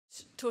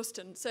much,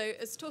 Torsten. So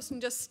as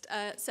Torsten just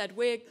said,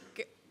 we're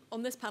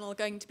on this panel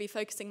going to be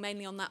focusing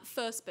mainly on that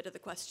first bit of the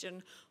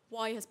question,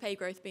 why has pay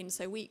growth been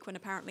so weak when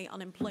apparently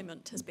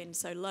unemployment has been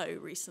so low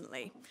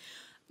recently?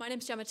 My name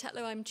is Gemma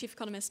Tetlow, I'm Chief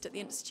Economist at the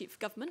Institute for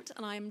Government,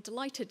 and I'm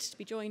delighted to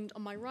be joined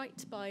on my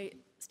right by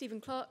Stephen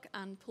Clarke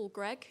and Paul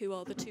Gregg, who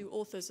are the two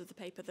authors of the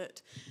paper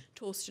that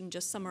Torsten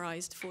just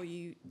summarised for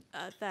you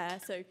there.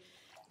 So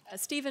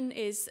Stephen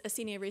is a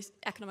senior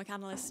economic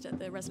analyst at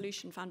the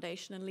Resolution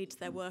Foundation and leads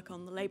their work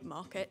on the labour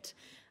market,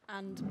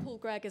 and Paul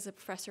Gregg is a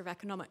professor of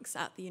economics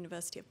at the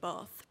University of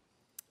Bath.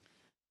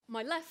 On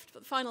my left,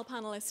 the final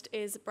panellist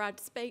is Brad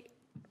Speigner.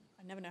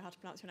 I never know how to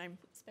pronounce your name.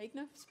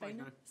 Speigner?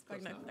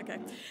 Speigner. Okay.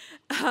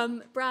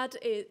 Brad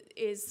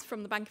is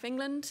from the Bank of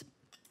England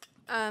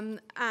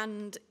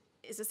and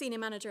is a senior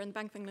manager in the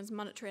Bank of England's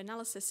Monetary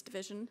Analysis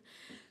Division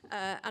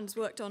and has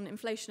worked on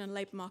inflation and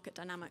labour market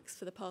dynamics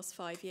for the past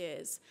 5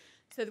 years.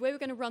 So the way we're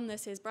going to run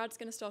this is Brad's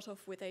going to start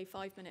off with a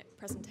 5-minute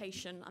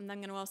presentation. I'm then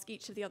going to ask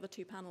each of the other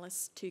two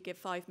panellists to give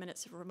 5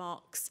 minutes of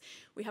remarks.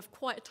 We have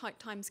quite a tight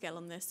timescale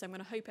on this, so I'm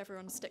going to hope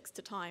everyone sticks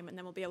to time, and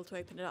then we'll be able to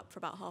open it up for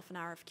about half an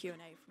hour of Q&A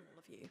from all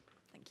of you.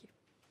 Thank you.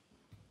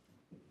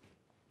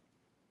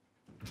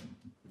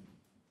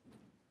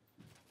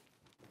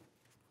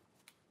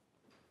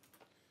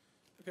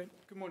 Okay,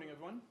 good morning,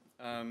 everyone.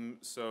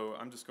 So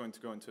I'm just going to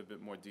go into a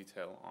bit more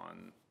detail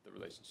on the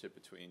relationship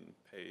between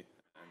pay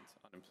and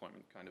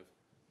unemployment, kind of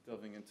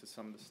delving into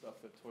some of the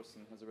stuff that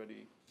Torsten has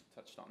already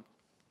touched on.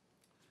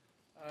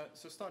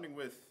 So starting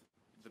with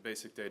the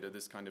basic data,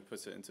 this kind of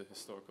puts it into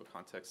historical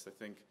context. I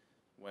think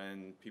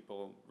when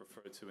people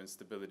refer to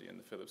instability in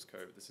the Phillips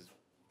curve, this is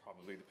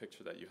probably the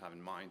picture that you have in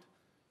mind.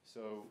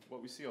 So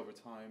what we see over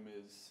time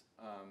is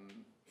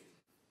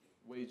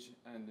wage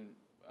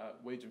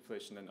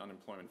inflation and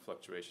unemployment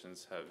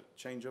fluctuations have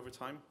changed over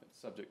time. It's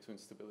subject to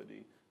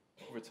instability.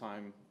 Over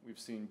time, we've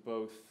seen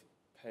both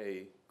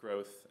pay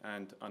growth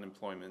and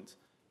unemployment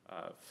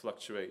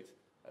fluctuate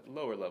at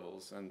lower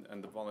levels,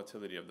 and the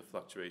volatility of the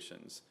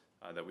fluctuations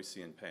that we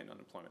see in pay and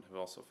unemployment have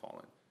also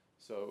fallen.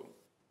 So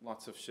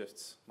lots of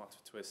shifts, lots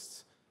of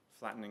twists,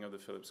 flattening of the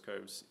Phillips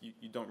curves.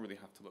 You don't really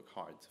have to look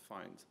hard to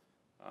find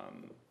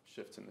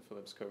shifts in the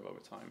Phillips curve over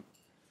time.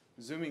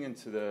 Zooming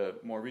into the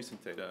more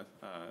recent data,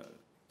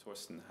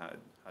 Torsten had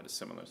a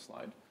similar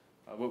slide.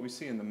 What we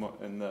see in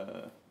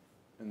the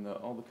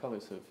all the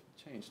colors have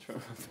changed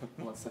from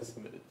what's I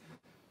submitted.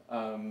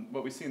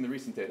 What we see in the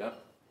recent data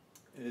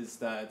is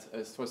that,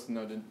 as Torsten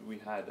noted, we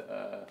had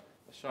a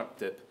sharp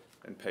dip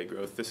in pay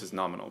growth. This is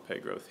nominal pay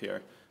growth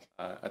here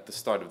at the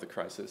start of the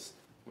crisis,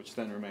 which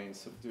then remained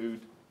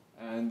subdued.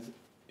 And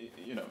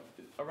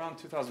around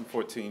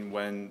 2014,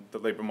 when the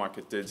labor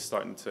market did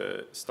start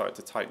to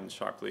tighten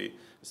sharply,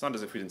 it's not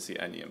as if we didn't see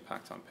any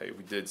impact on pay.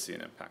 We did see an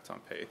impact on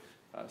pay,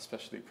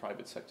 especially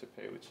private sector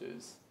pay, which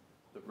is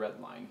the red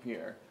line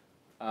here.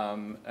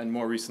 And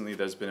more recently,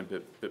 there's been a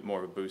bit more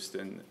of a boost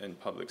in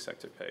public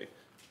sector pay.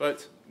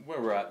 But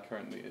where we're at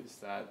currently is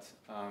that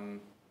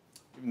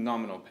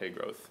nominal pay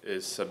growth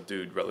is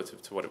subdued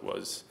relative to what it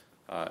was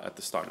at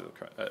the start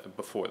of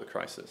before the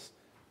crisis.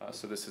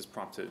 So this has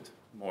prompted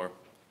more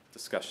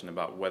discussion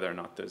about whether or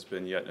not there's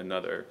been yet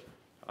another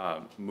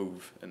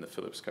move in the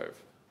Phillips curve.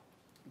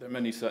 There are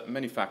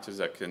many factors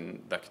that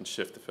can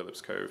shift the Phillips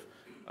curve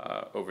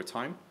over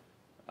time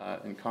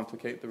and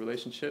complicate the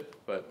relationship,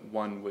 but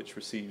one which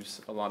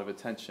receives a lot of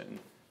attention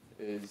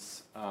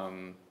is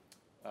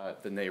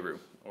the NAIRU,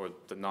 or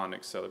the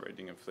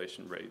non-accelerating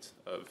inflation rate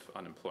of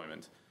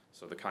unemployment.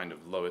 So the kind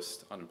of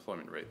lowest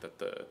unemployment rate that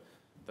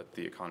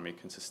the economy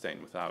can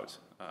sustain without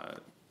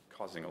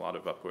causing a lot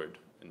of upward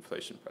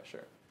inflation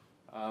pressure.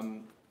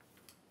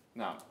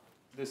 Now,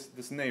 this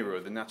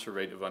NAIRU, the natural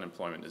rate of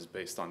unemployment, is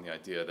based on the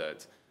idea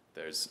that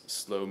there's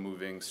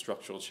slow-moving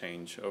structural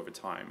change over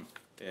time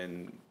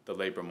in the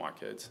labor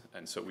market,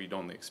 and so we'd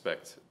only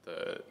expect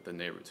the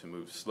NAIRU to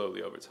move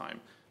slowly over time.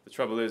 The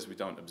trouble is we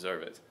don't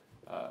observe it.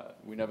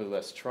 We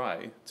nevertheless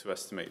try to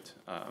estimate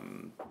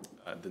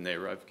the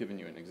NAIRU. I've given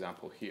you an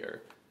example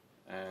here,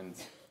 and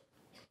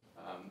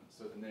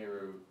so the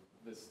NAIRU,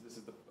 this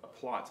is a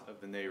plot of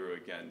the NAIRU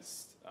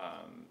against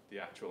the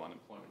actual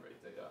unemployment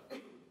rate data.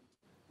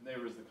 The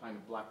NAIRU is the kind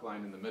of black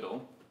line in the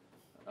middle,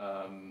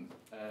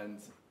 and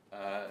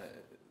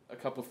a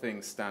couple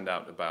things stand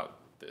out about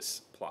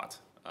this plot.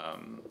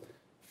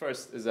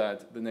 First is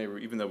that the NAIRU,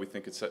 even though we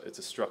think it's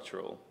a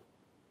structural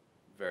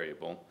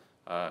variable,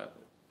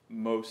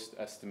 most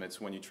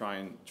estimates, when you try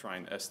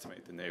and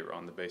estimate the NAIRU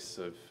on the basis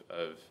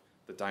of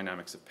the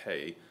dynamics of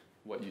pay,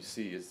 what you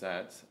see is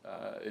that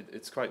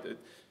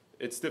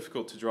it's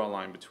difficult to draw a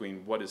line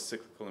between what is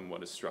cyclical and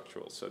what is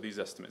structural. So these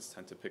estimates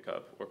tend to pick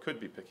up, or could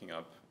be picking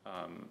up,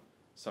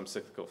 some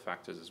cyclical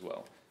factors as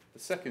well. The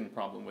second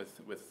problem with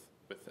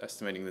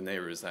estimating the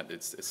NAIRU is that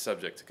it's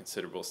subject to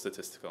considerable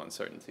statistical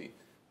uncertainty,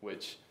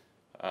 which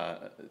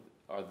are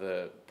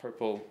the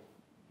purple,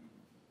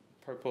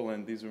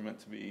 and these were meant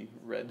to be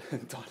red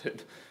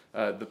dotted.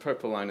 The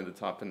purple line at the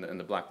top and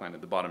the black line at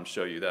the bottom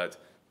show you that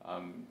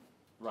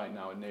right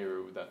now, a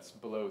NAIRU that's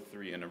below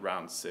 3 and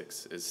around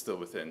 6 is still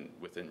within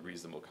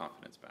reasonable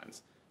confidence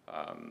bands.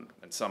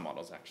 And some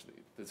models, actually,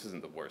 this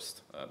isn't the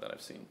worst that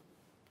I've seen.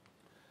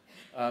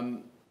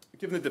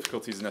 Given the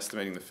difficulties in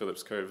estimating the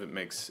Phillips curve, it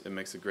makes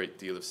a great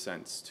deal of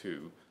sense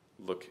to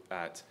look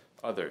at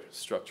other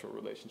structural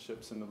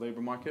relationships in the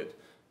labor market.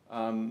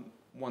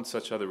 One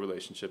such other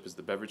relationship is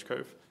the Beveridge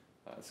curve.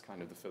 It's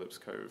kind of the Phillips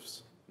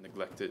curve's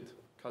neglected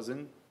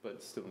cousin,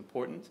 but still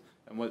important.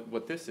 And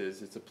what this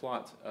is, it's a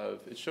plot of,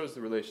 it shows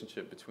the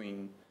relationship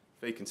between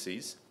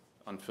vacancies,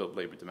 unfilled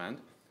labor demand,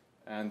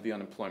 and the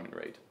unemployment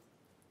rate.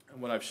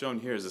 And what I've shown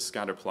here is a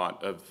scatter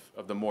plot of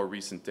the more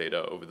recent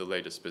data over the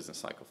latest business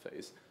cycle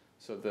phase.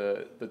 So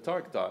the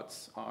dark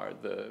dots are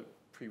the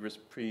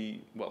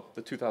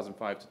the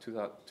 2005 to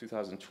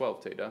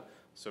 2012 data,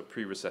 so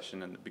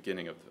pre-recession and the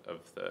beginning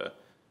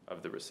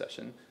of the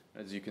recession.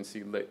 As you can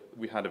see,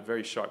 we had a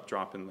very sharp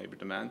drop in labor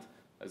demand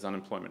as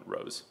unemployment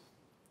rose.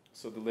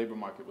 So the labor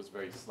market was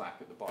very slack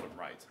at the bottom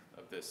right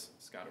of this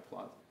scatter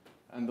plot.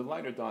 And the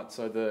lighter dots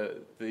are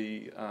the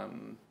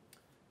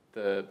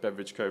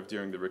Beveridge curve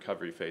during the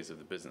recovery phase of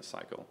the business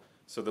cycle.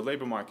 So the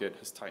labor market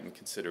has tightened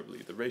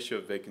considerably. The ratio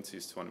of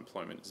vacancies to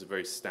unemployment is a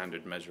very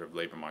standard measure of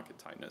labor market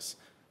tightness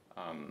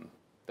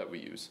that we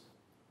use.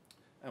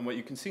 And what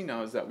you can see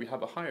now is that we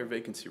have a higher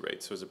vacancy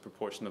rate. So as a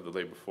proportion of the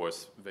labor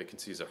force,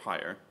 vacancies are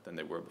higher than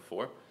they were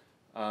before,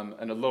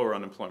 and a lower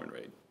unemployment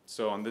rate.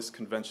 So on this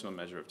conventional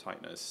measure of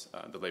tightness,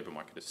 the labor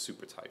market is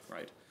super tight,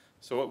 right?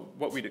 So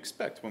what we'd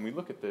expect when we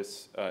look at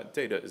this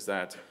data is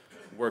that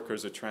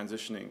workers are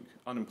transitioning,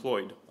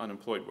 unemployed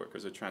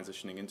workers are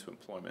transitioning into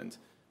employment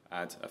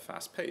at a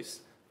fast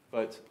pace.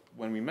 But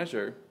when we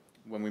measure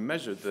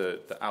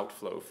the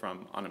outflow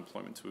from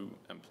unemployment to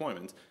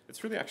employment,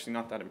 it's really actually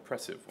not that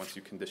impressive once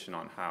you condition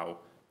on how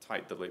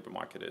tight the labor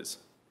market is.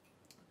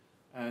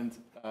 And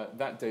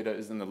that data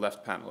is in the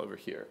left panel over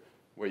here,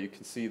 where you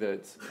can see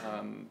that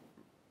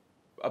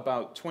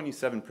about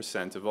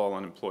 27% of all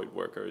unemployed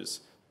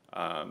workers,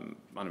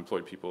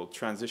 unemployed people,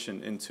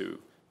 transition into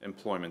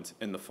employment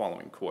in the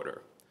following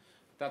quarter.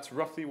 That's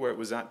roughly where it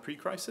was at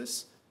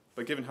pre-crisis,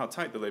 but given how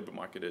tight the labor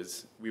market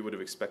is, we would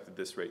have expected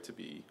this rate to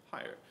be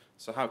higher.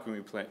 So how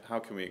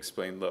can we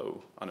explain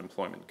low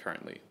unemployment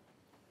currently?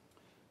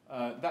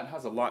 That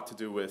has a lot to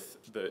do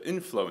with the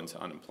inflow into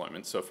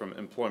unemployment. So from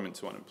employment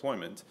to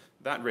unemployment,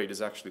 that rate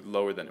is actually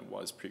lower than it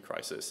was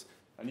pre-crisis.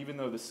 And even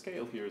though the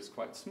scale here is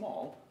quite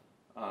small,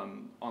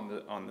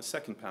 on the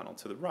second panel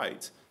to the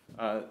right,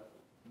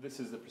 this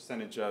is the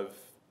percentage of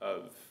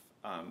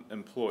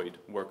employed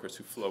workers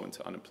who flow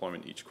into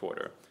unemployment each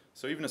quarter.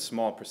 So even a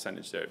small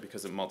percentage there,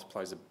 because it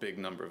multiplies a big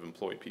number of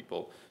employed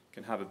people,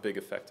 can have a big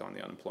effect on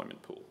the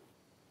unemployment pool.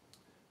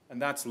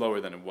 And that's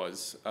lower than it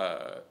was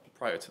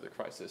prior to the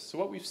crisis. So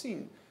what we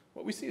see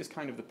is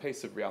kind of the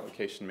pace of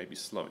reallocation maybe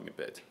slowing a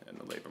bit in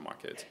the labor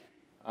market.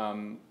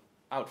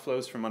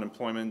 Outflows from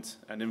unemployment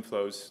and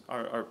inflows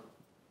are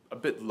a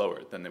bit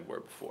lower than they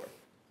were before.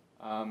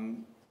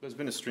 There's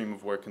been a stream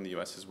of work in the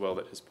US as well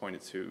that has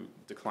pointed to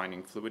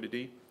declining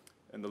fluidity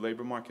in the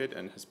labor market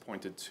and has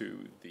pointed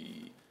to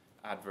the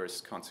adverse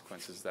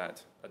consequences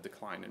that a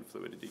decline in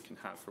fluidity can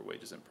have for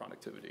wages and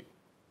productivity.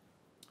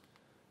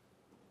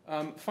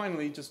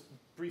 Finally, just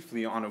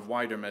briefly on a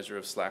wider measure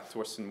of slack,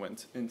 Torsten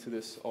went into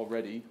this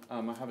already.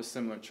 I have a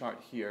similar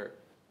chart here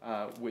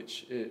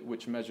which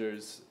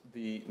measures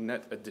the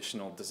net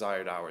additional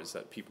desired hours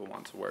that people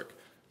want to work.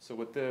 So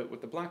what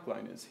the black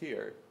line is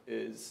here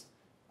is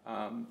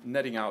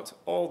netting out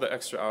all the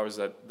extra hours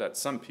that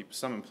some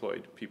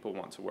employed people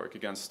want to work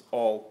against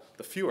all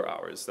the fewer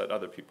hours that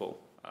other people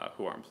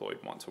who are employed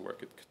want to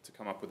work to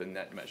come up with a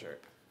net measure.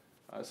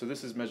 So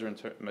this is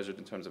measured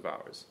in terms of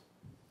hours.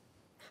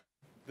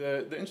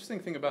 The interesting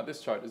thing about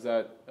this chart is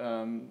that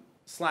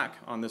slack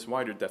on this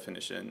wider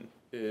definition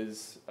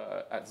is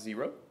at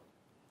 0,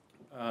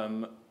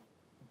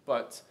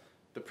 but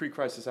the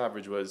pre-crisis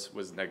average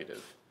was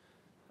negative.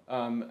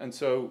 And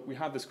so we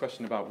have this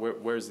question about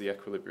where's the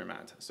equilibrium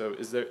at? So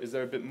is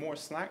there a bit more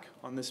slack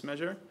on this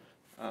measure?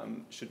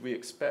 Should we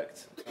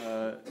expect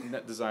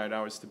net desired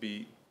hours to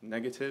be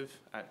negative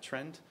at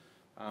trend?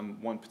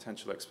 One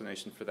potential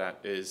explanation for that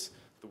is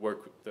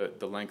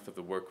the length of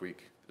the work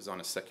week is on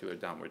a secular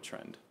downward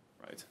trend,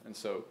 right? And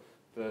so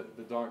the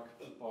dark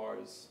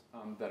bars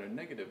that are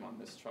negative on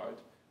this chart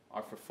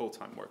are for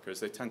full-time workers.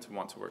 They tend to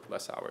want to work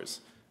less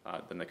hours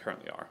than they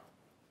currently are.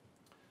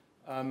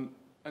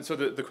 And so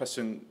the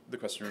question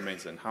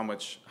remains then, how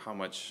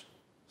much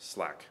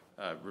slack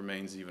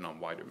remains even on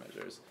wider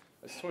measures?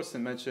 As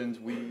Torsten mentioned,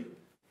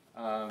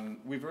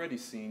 we've already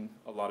seen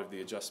a lot of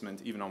the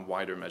adjustment even on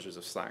wider measures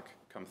of slack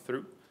come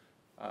through.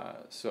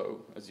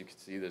 So as you can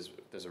see, there's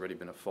already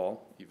been a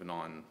fall even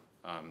on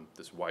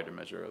this wider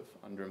measure of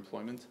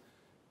underemployment.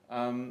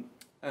 And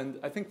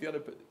I think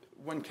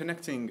when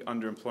connecting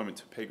underemployment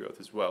to pay growth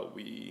as well,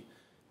 the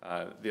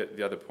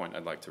other point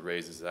I'd like to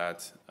raise is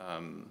that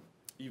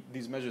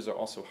these measures are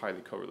also highly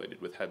correlated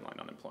with headline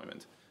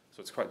unemployment. So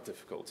it's quite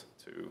difficult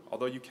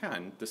although you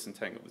can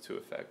disentangle the two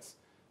effects,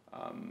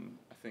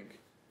 I think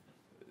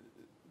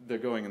they're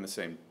going in the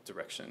same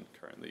direction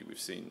currently. We've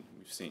seen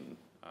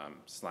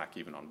slack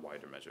even on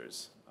wider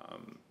measures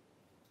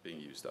being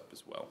used up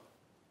as well.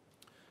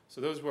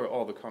 So those were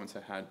all the comments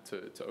I had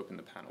to open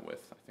the panel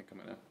with. I think I'm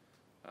going to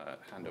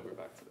hand over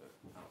back to the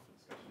panel for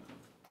discussion.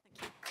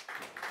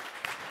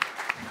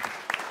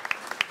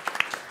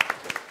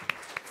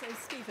 So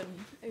Stephen,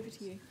 over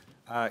to you.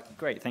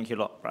 Great, thank you a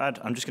lot, Brad.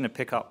 I'm just going to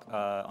pick up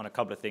on a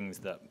couple of things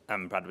that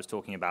Brad was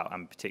talking about,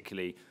 and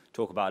particularly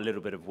talk about a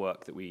little bit of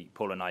work that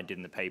Paul and I did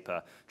in the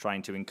paper,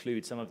 trying to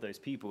include some of those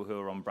people who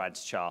are on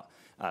Brad's chart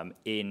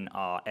in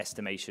our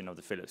estimation of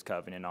the Phillips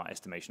curve and in our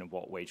estimation of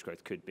what wage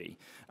growth could be.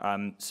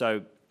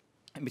 So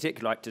in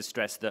particular, I'd like to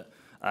stress that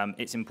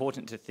it's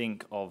important to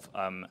think of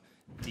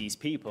these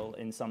people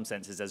in some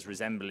senses as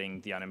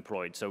resembling the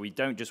unemployed. So we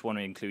don't just want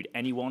to include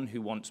anyone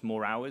who wants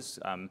more hours.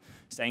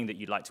 Saying that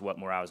you'd like to work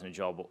more hours in a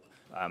job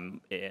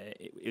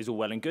is all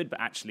well and good,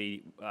 but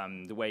actually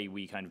the way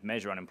we kind of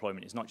measure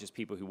unemployment is not just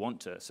people who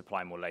want to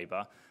supply more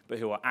labor, but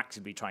who are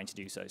actively trying to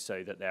do so,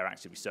 so that they're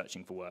actively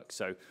searching for work.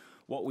 So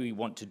what we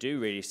want to do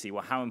really is see,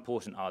 well, how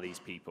important are these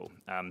people?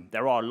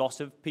 There are a lot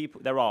of people,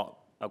 there are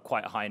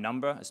quite a high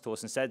number, as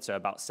Torsten said, so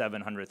about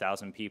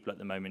 700,000 people at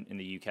the moment in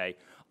the UK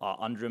are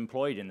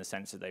underemployed in the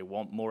sense that they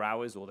want more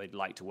hours or they'd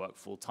like to work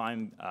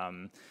full-time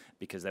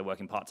because they're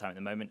working part-time at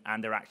the moment,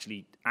 and they're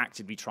actually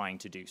actively trying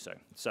to do so.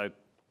 So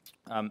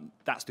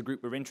that's the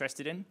group we're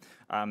interested in.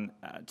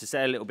 To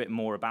say a little bit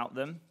more about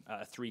them,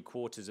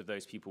 3/4 of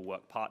those people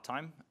work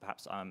part-time,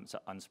 perhaps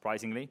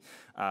unsurprisingly.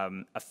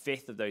 A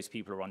fifth of those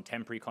people are on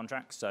temporary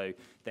contracts, so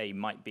they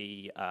might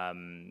be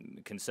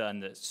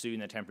concerned that soon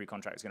their temporary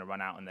contract is going to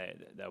run out and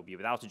they'll be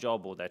without a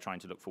job, or they're trying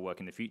to look for work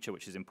in the future,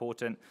 which is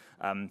important.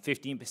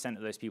 15%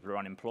 of those people are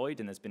unemployed,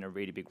 and there's been a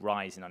really big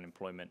rise in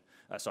unemployment.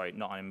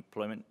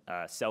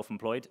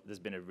 Self-employed. There's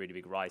been a really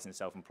big rise in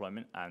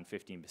self-employment, and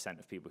 15%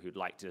 of people who'd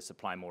like to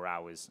supply more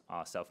hours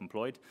are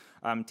self-employed.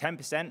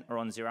 10% are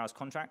on zero-hours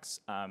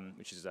contracts,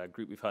 which is a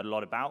group we've heard a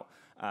lot about.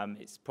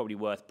 It's probably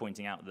worth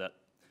pointing out that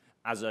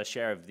as a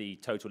share of the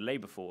total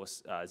labor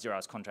force,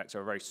 zero-hours contracts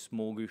are a very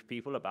small group of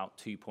people, about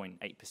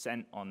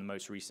 2.8% on the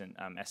most recent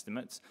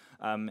estimates.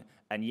 And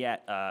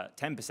yet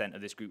 10%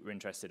 of this group were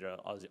interested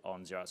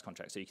on zero-hours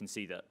contracts. So you can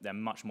see that they're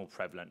much more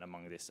prevalent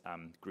among this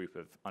group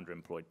of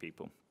underemployed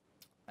people.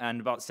 And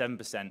about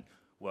 7%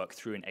 work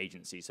through an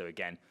agency. So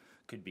again,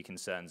 could be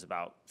concerns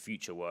about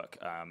future work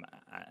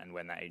and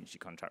when that agency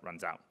contract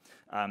runs out.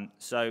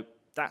 So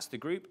that's the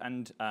group,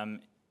 and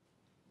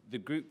the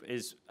group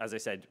is, as I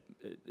said,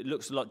 it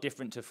looks a lot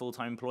different to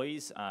full-time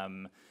employees,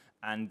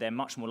 and they're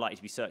much more likely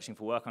to be searching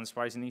for work,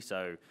 unsurprisingly.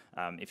 So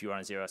if you're on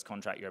a zero-hours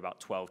contract, you're about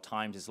 12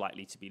 times as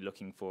likely to be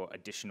looking for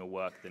additional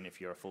work than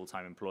if you're a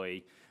full-time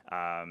employee.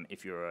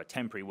 If you're a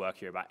temporary worker,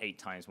 you're about 8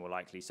 times more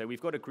likely. So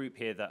we've got a group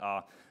here that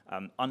are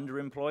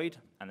underemployed,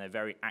 and they're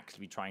very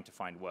actively trying to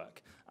find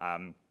work.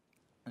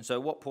 And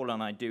so what Paul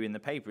and I do in the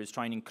paper is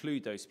try and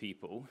include those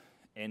people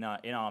in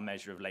our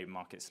measure of labour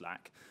market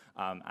slack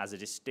as a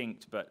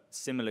distinct but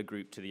similar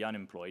group to the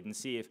unemployed, and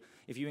see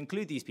if you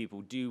include these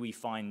people, do we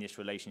find this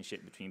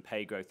relationship between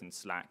pay growth and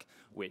slack,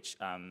 which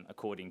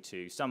according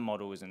to some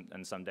models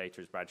and some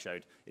data, as Brad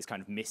showed, is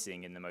kind of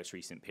missing in the most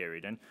recent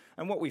period.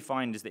 And what we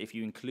find is that if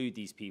you include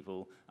these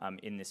people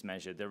in this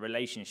measure, the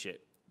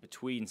relationship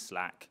between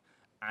slack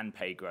and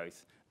pay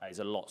growth is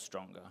a lot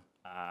stronger.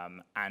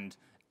 And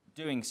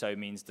doing so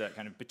means that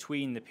kind of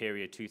between the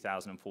period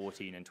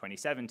 2014 and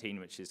 2017,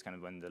 which is kind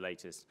of when the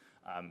latest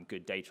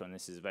good data on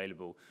this is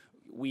available,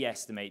 we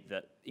estimate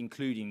that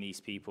including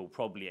these people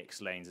probably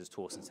explains, as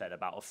Torsten said,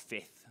 about a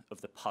fifth of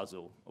the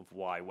puzzle of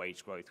why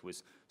wage growth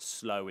was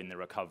slow in the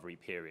recovery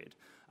period.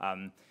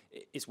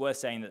 It's worth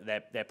saying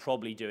that they're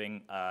probably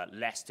doing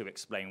less to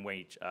explain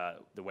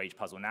the wage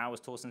puzzle now, as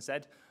Torsten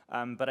said,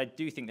 but I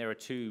do think there are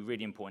 2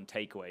 really important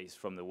takeaways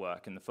from the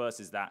work, and the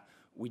first is that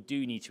we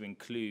do need to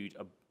include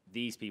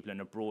these people in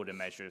a broader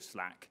measure of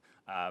slack.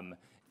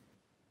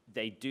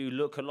 They do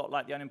look a lot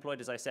like the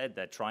unemployed, as I said.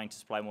 They're trying to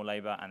supply more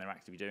labor, and they're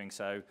actively doing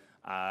so,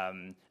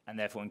 and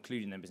therefore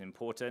including them is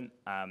important.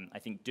 I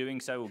think doing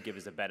so will give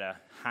us a better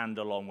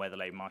handle on where the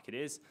labor market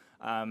is,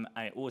 and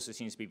it also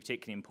seems to be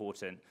particularly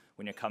important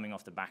when you're coming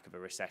off the back of a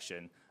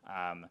recession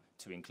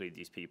to include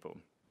these people.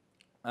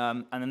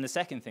 And then the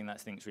second thing that I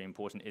think is really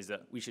important is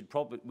that we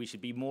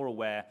should be more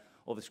aware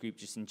of this group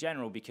just in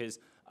general, because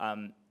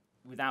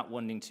without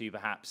wanting to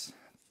perhaps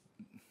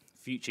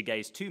future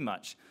gaze too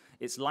much,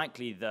 it's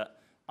likely that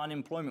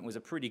unemployment was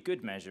a pretty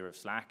good measure of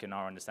slack in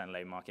our understanding of the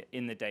labour market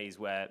in the days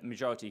where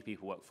majority of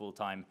people work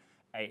full-time,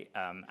 8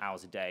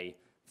 hours a day,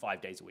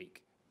 5 days a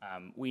week.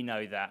 We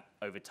know that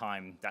over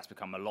time that's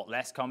become a lot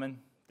less common.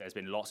 There's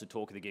been lots of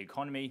talk of the gig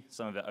economy,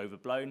 some of it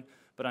overblown,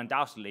 but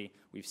undoubtedly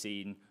we've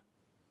seen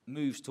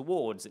moves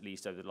towards, at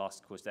least over the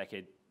last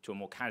decade, to a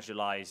more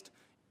casualized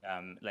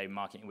labour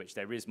market in which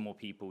there is more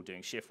people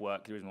doing shift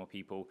work, there is more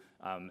people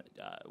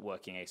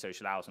working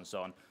asocial hours and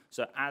so on.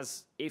 So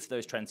if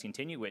those trends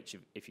continue, which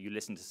if you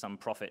listen to some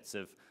prophets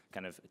of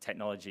kind of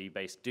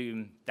technology-based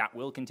doom, that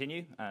will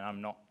continue, and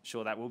I'm not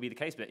sure that will be the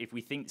case, but if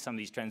we think some of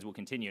these trends will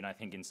continue, and I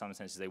think in some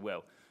senses they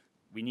will,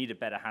 we need a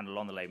better handle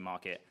on the labour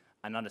market,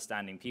 and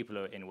understanding people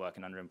who are in work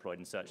and underemployed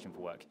and searching for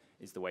work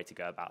is the way to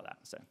go about that.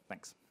 So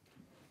thanks.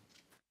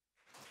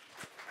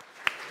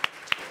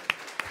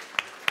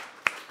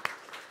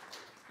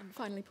 And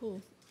finally,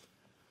 Paul.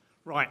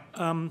 Right,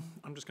 I'm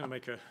just going to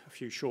make a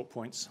few short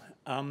points.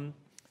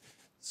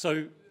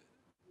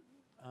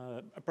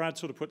 Brad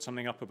sort of put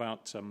something up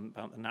about the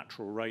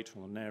natural rate,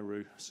 or the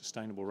NERU,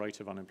 sustainable rate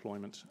of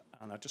unemployment,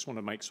 and I just want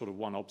to make sort of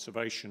one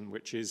observation,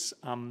 which is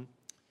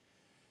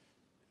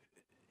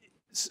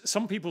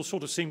some people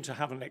sort of seem to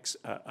have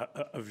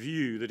a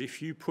view that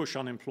if you push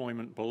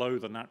unemployment below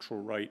the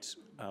natural rate,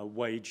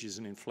 wages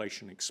and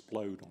inflation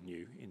explode on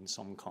you in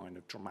some kind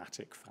of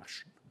dramatic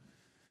fashion.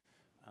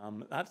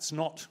 That's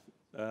not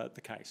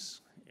the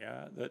case.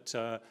 Yeah,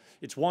 that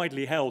it's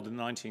widely held in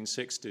the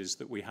 1960s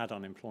that we had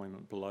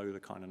unemployment below the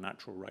kind of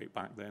natural rate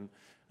back then,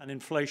 and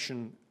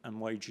inflation and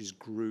wages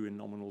grew in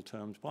nominal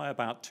terms by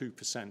about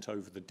 2%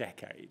 over the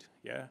decade.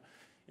 Yeah,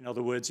 in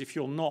other words, if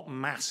you're not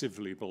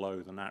massively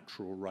below the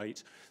natural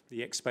rate,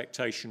 the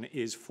expectation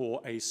is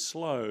for a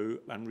slow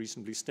and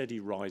reasonably steady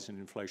rise in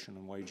inflation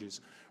and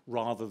wages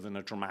rather than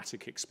a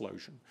dramatic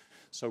explosion.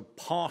 So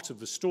part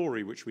of the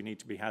story which we need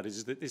to be had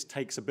is that this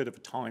takes a bit of a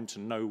time to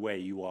know where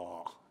you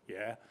are.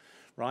 Yeah.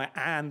 Right,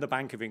 and the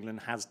Bank of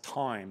England has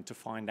time to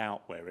find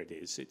out where it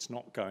is. It's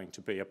not going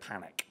to be a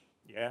panic.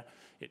 Yeah,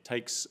 it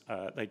takes.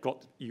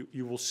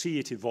 You will see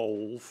it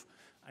evolve,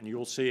 and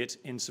you'll see it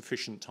in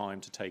sufficient time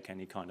to take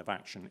any kind of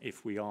action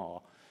if we are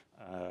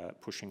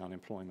pushing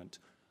unemployment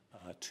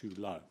too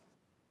low.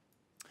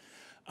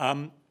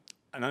 Then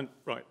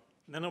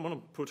I want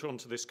to put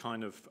onto this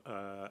kind of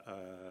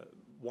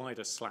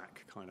wider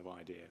slack kind of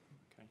idea.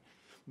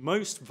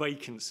 Most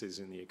vacancies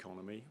in the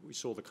economy, we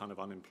saw the kind of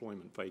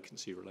unemployment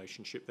vacancy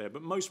relationship there,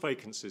 but most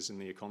vacancies in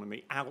the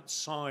economy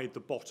outside the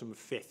bottom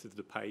fifth of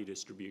the pay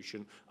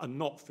distribution are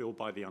not filled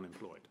by the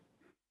unemployed.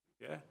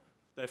 Yeah?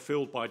 They're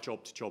filled by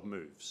job-to-job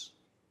moves.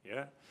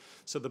 Yeah?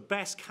 So the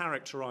best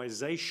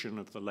characterization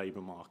of the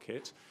labour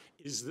market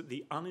is that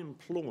the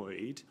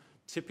unemployed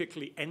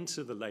typically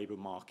enter the labour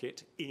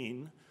market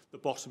in the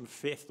bottom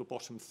fifth or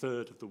bottom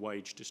third of the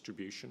wage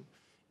distribution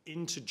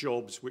into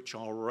jobs which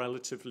are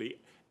relatively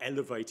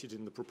elevated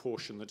in the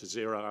proportion that are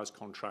 0 hours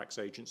contracts,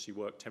 agency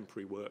work,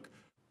 temporary work,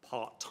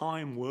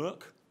 part-time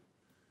work.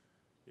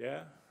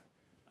 Yeah.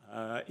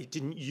 It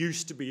didn't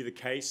used to be the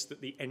case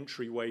that the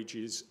entry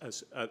wages,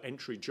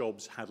 entry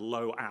jobs had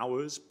low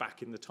hours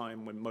back in the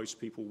time when most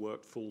people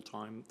worked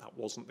full-time. That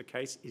wasn't the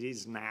case. It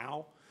is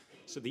now.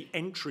 So the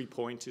entry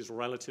point is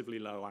relatively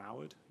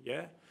low-houred.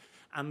 Yeah.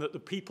 And that the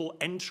people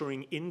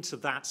entering into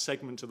that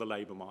segment of the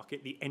labour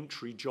market, the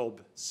entry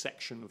job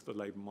section of the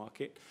labour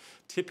market,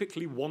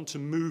 typically want to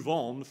move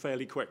on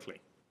fairly quickly.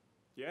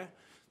 Yeah?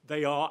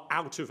 They are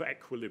out of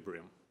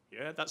equilibrium.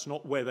 Yeah? That's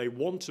not where they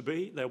want to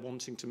be. They're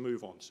wanting to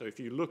move on. So if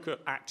you look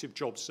at active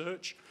job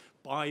search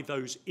by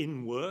those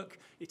in work,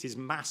 it is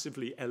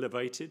massively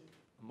elevated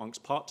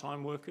amongst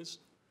part-time workers,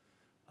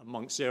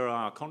 amongst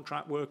 0-hour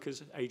contract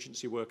workers,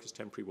 agency workers,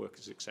 temporary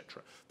workers,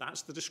 etc.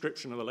 That's the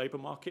description of the labour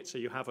market. So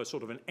you have a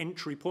sort of an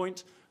entry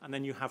point, and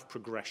then you have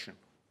progression.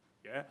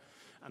 Yeah,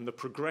 and the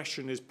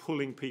progression is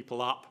pulling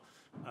people up,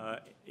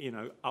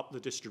 up the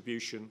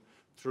distribution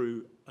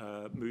through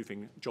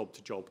moving job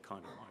to job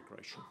kind of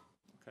migration.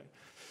 Okay,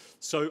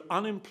 so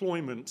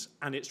unemployment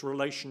and its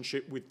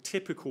relationship with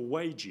typical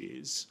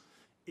wages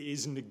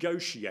is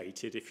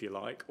negotiated, if you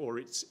like, or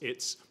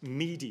it's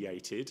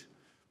mediated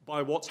by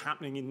what's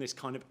happening in this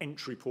kind of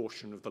entry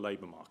portion of the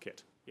labour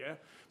market, yeah?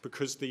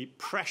 Because the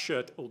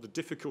pressure or the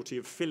difficulty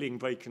of filling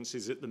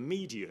vacancies at the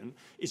median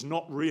is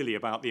not really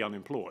about the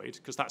unemployed,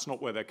 because that's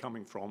not where they're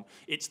coming from.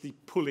 It's the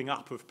pulling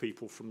up of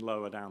people from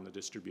lower down the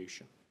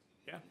distribution,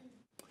 yeah?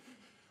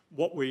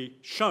 What we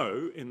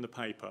show in the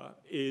paper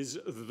is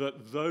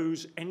that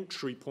those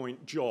entry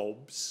point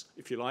jobs,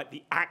 if you like,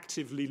 the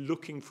actively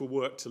looking for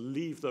work to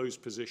leave those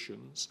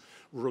positions,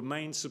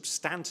 remain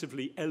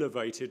substantively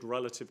elevated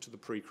relative to the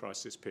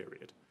pre-crisis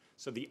period.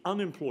 So the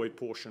unemployed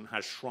portion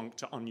has shrunk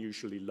to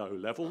unusually low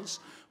levels,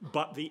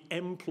 but the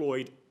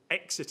employed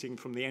exiting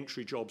from the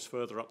entry jobs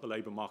further up the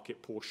labour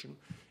market portion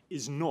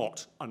is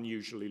not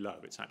unusually low.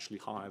 It's actually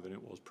higher than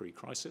it was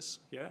pre-crisis,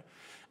 yeah?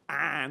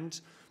 And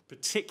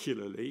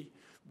particularly,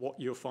 what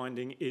you're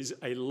finding is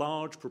a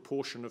large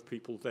proportion of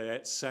people there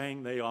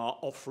saying they are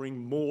offering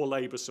more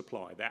labour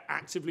supply. They're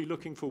actively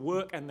looking for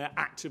work, and they're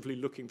actively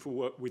looking for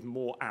work with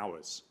more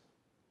hours.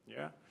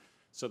 Yeah?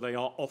 So they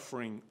are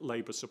offering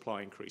labour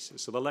supply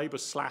increases. So the labour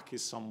slack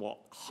is somewhat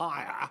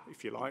higher,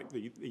 if you like.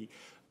 The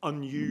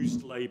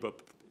unused labour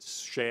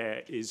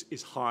share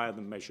is higher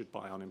than measured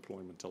by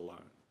unemployment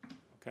alone.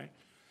 Okay?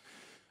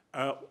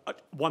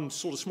 One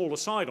sort of small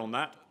aside on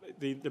that,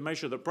 the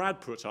measure that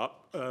Brad put up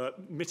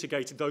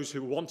mitigated those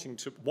who want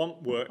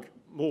work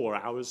more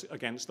hours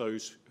against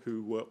those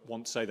who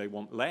say they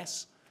want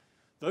less.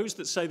 Those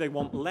that say they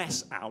want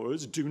less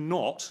hours do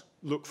not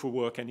look for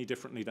work any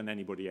differently than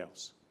anybody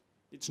else.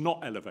 It's not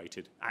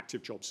elevated,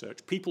 active job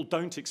search. People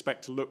don't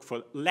expect to look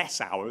for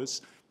less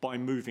hours by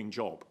moving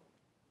job.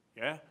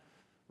 Yeah?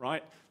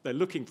 right? They're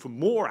looking for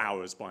more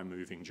hours by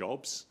moving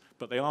jobs,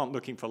 but they aren't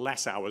looking for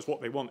less hours.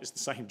 What they want is the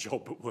same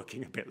job, but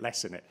working a bit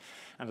less in it.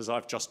 And as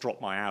I've just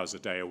dropped my hours a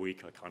day a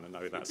week, I kind of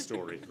know that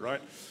story,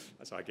 right?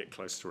 As I get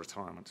close to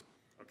retirement.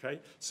 Okay,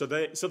 so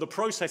the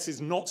process is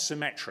not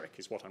symmetric,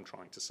 is what I'm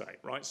trying to say,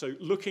 right? So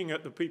looking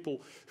at the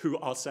people who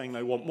are saying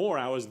they want more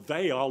hours,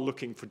 they are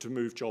looking to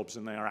move jobs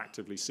and they are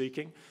actively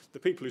seeking. The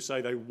people who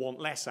say they want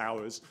less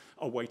hours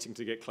are waiting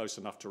to get close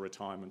enough to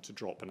retirement to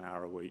drop an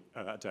hour a week,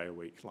 a day a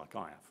week, like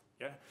I have.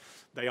 Yeah,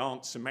 they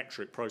aren't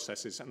symmetric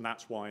processes, and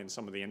that's why in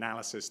some of the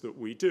analysis that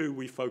we do,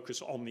 we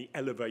focus on the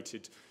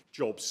elevated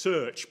job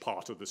search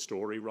part of the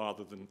story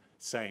rather than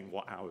saying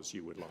what hours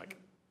you would like.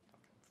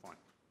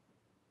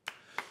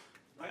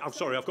 I'm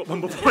sorry, I've got one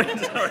more point.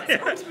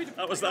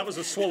 that was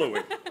a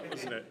swallowing,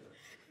 wasn't it?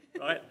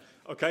 Right?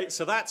 Okay,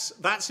 so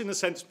that's in a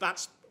sense,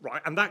 that's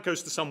right, and that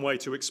goes to some way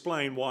to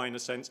explain why, in a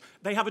sense,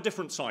 they have a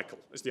different cycle,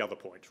 is the other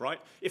point,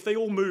 right? If they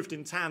all moved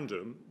in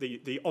tandem,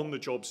 the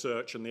on-the-job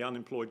search and the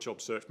unemployed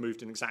job search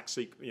moved in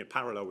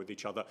parallel with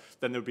each other,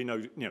 then there would be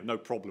no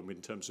problem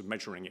in terms of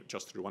measuring it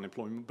just through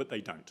unemployment, but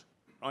they don't,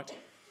 right?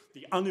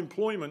 The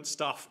unemployment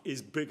stuff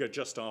is bigger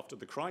just after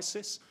the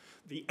crisis.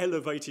 The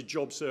elevated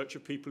job search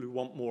of people who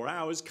want more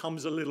hours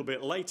comes a little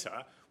bit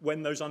later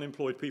when those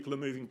unemployed people are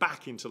moving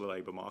back into the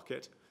labour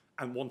market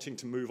and wanting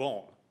to move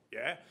on,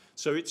 yeah?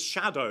 So it's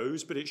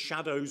shadows, but it's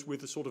shadows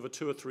with a sort of a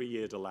 2 or 3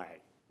 year delay,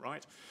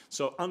 right?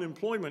 So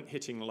unemployment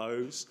hitting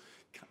lows,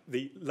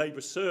 the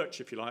labour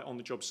search, if you like, on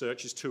the job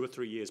search is 2 or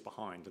 3 years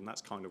behind, and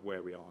that's kind of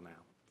where we are now.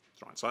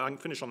 Right, so I can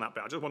finish on that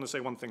bit. I just want to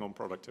say one thing on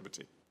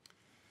productivity.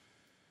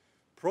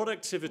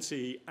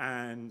 Productivity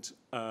and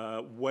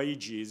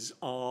wages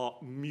are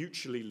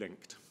mutually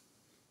linked.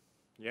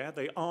 Yeah,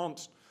 they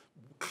aren't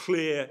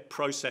clear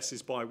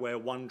processes by where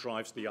one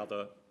drives the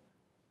other,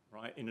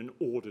 right, in an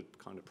ordered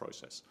kind of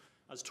process.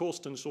 As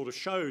Torsten sort of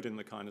showed in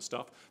the kind of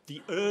stuff,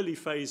 the early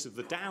phase of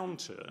the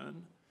downturn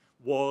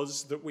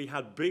was that we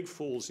had big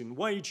falls in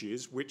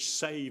wages which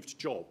saved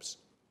jobs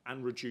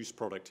and reduced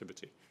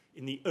productivity.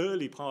 In the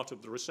early part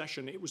of the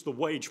recession, it was the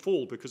wage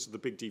fall because of the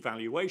big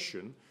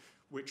devaluation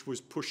which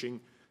was pushing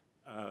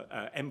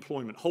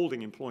employment,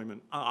 holding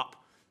employment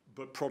up,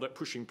 but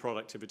pushing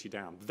productivity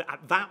down. At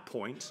that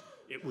point,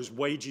 it was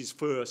wages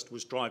first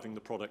was driving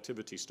the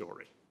productivity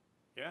story.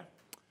 Yeah?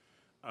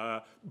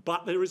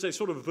 But there is a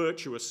sort of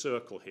virtuous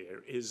circle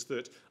here, is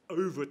that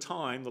over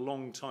time, the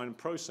long-time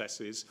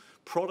processes,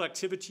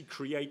 productivity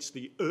creates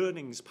the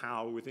earnings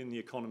power within the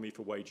economy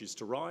for wages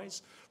to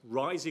rise.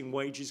 Rising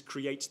wages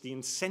creates the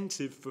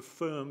incentive for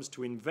firms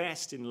to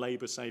invest in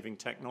labour-saving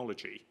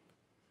technology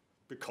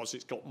because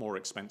it's got more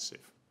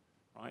expensive.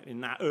 Right?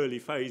 In that early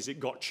phase, it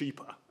got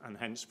cheaper, and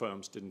hence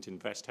firms didn't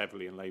invest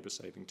heavily in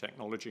labour-saving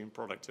technology, and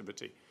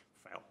productivity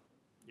fell.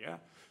 Yeah?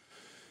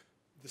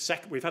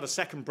 We've had a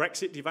second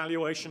Brexit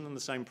devaluation, and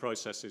the same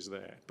process is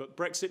there. But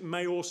Brexit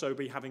may also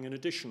be having an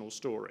additional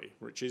story,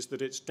 which is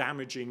that it's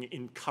damaging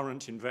in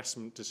current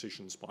investment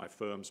decisions by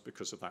firms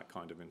because of that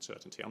kind of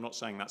uncertainty. I'm not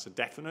saying that's a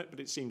definite, but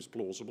it seems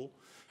plausible.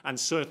 And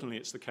certainly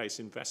it's the case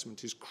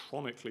investment is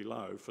chronically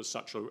low for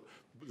such a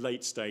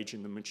late stage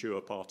in the mature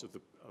part of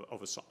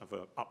an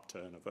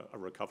upturn, of a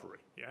recovery.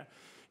 Yeah?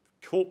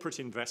 Corporate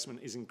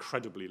investment is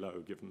incredibly low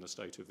given the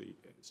state of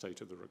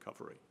the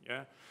recovery.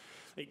 Yeah?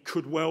 It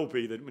could well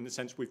be that, in a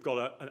sense, we've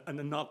got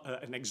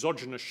an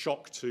exogenous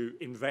shock to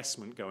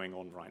investment going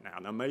on right now.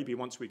 Now, maybe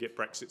once we get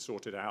Brexit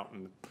sorted out,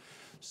 and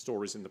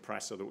stories in the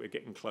press are that we're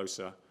getting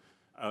closer,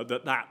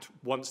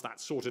 once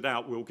that's sorted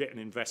out, we'll get an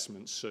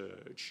investment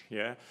surge.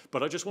 Yeah,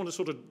 but I just want to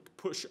sort of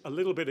push a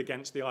little bit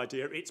against the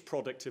idea it's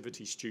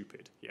productivity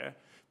stupid. Yeah,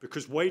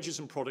 because wages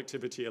and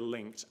productivity are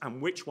linked,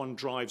 and which one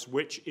drives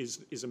which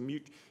is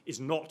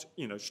not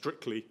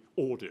strictly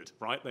ordered.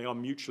 Right, they are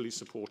mutually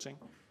supporting.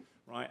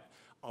 Right.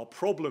 Our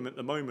problem at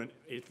the moment,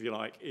 if you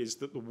like, is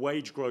that the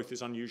wage growth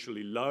is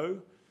unusually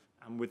low,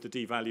 and with the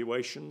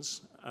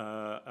devaluations,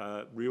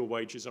 real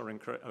wages are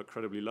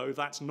incredibly low.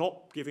 That's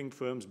not giving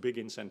firms big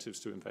incentives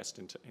to invest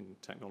in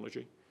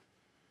technology,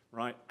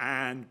 right?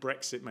 And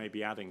Brexit may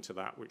be adding to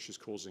that, which is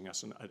causing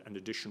us an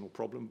additional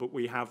problem. But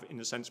we have, in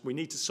a sense, we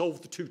need to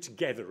solve the two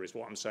together, is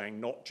what I'm saying,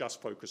 not just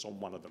focus on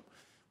one of them.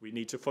 We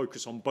need to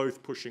focus on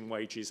both pushing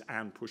wages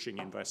and pushing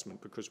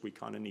investment, because we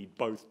kind of need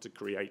both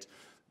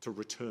to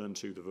return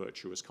to the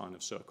virtuous kind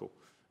of circle,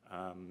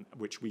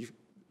 which we've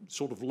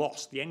sort of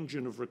lost. The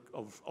engine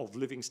of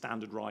living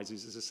standard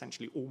rises is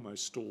essentially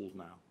almost stalled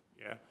now,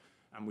 yeah?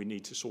 And we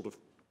need to sort of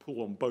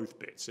pull on both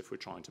bits if we're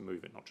trying to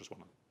move it, not just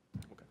one.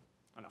 Okay,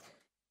 enough.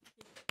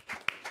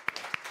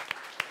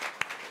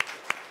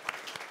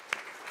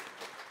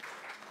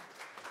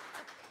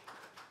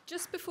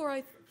 Just before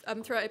I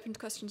throw it open to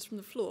questions from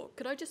the floor,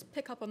 could I just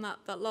pick up on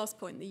that last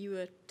point that you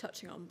were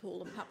touching on,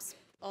 Paul, and perhaps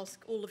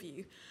ask all of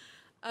you?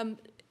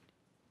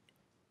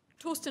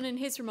 Torsten, in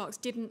his remarks,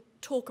 didn't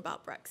talk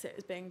about Brexit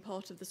as being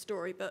part of the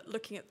story, but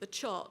looking at the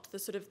chart, the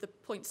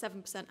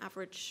 0.7%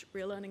 average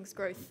real earnings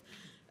growth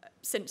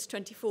since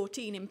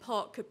 2014 in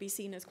part could be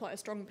seen as quite a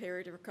strong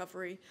period of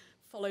recovery,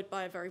 followed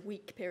by a very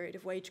weak period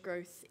of wage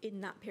growth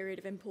in that period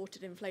of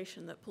imported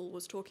inflation that Paul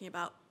was talking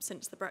about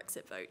since the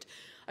Brexit vote.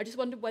 I just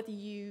wondered whether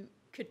you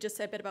could just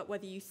say a bit about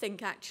whether you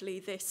think actually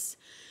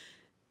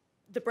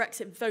the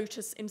Brexit vote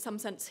has in some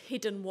sense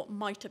hidden what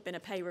might have been a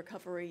pay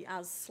recovery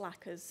as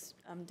slack has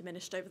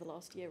diminished over the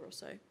last year or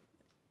so.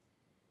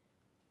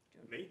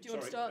 Me? Do you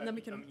want to start and then we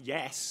can...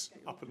 Yes,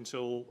 up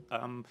until,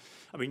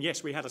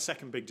 yes, we had a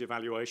second big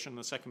devaluation.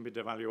 The second big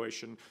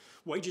devaluation,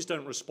 wages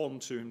don't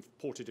respond to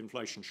imported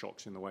inflation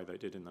shocks in the way they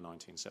did in the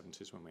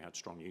 1970s when we had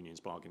strong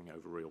unions bargaining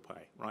over real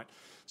pay, right?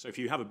 So if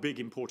you have a big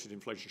imported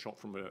inflation shock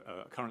from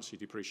a currency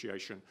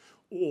depreciation,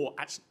 or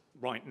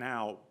right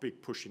now, big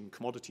push in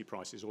commodity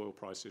prices, oil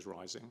prices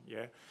rising,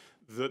 yeah,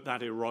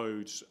 that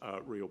erodes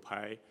real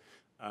pay.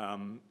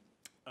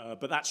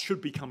 But that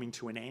should be coming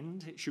to an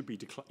end. It should be,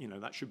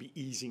 that should be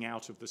easing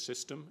out of the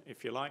system,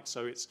 if you like.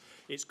 So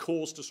it's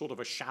caused a sort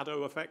of a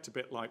shadow effect, a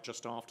bit like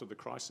just after the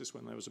crisis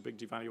when there was a big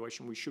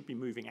devaluation. We should be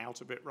moving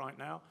out of it right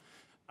now.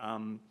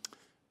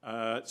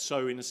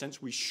 So in a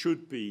sense, we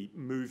should be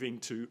moving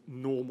to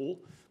normal,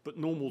 but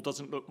normal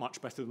doesn't look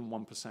much better than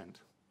 1%.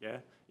 Yeah,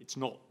 it's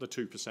not the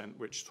 2%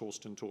 which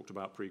Thorsten talked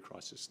about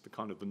pre-crisis. The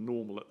kind of the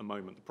normal at the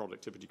moment, the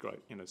productivity growth,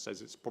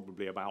 says it's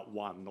probably about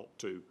 1, not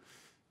 2.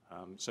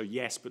 So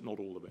yes, but not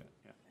all of it.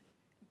 Yeah.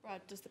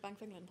 Brad, does the Bank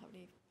of England have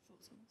any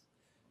thoughts on this?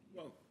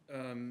 Well,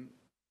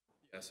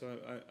 yeah. So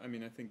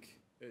I think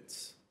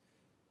it's.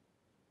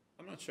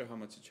 I'm not sure how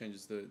much it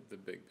changes the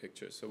big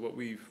picture. So what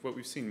we've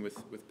seen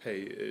with pay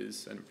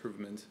is an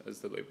improvement as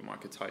the labour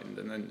market tightened,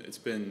 and then it's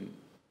been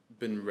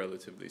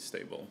relatively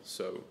stable.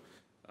 So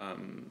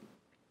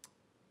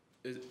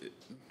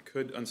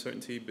could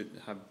uncertainty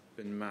have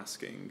been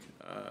masking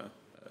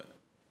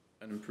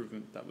an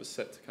improvement that was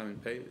set to come in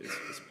pay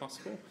is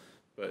possible,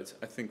 but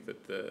I think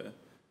that the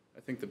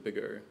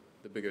bigger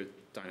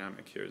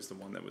dynamic here is the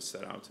one that was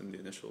set out in the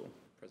initial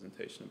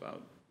presentation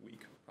about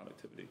weak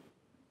productivity.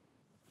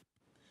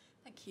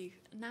 Thank you.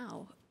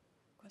 Now,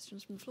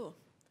 questions from the floor.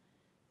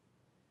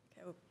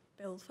 Okay, well,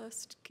 Bill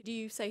first. Could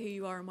you say who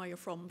you are and where you're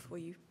from before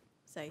you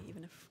say,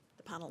 even if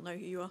the panel know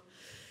who you are?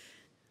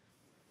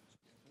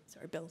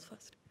 Sorry, Bill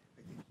first.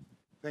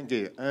 Thank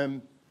you.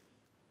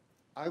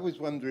 I was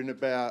wondering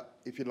about,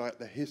 if you like,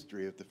 the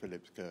history of the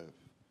Phillips curve,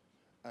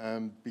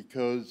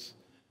 because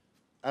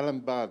Alan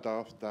Budd,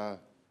 after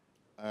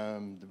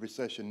the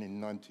recession in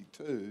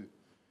 '92,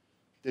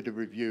 did a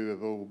review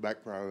of all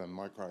macro and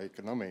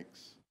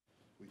microeconomics,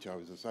 which I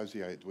was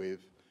associated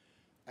with,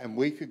 and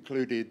we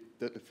concluded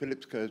that the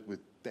Phillips curve was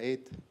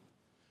dead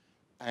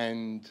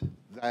and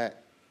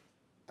that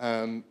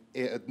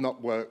it had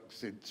not worked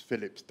since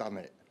Phillips done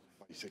it,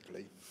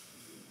 basically.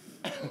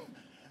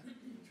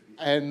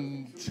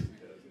 And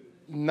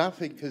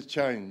nothing has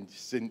changed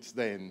since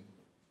then,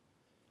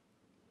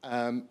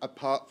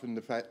 apart from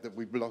the fact that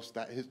we've lost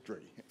that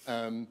history.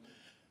 And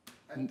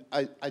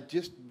I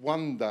just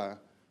wonder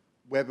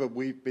whether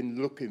we've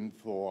been looking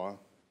for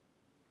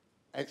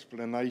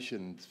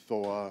explanations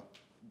for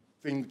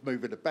things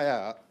moving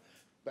about,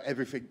 but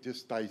everything just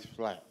stays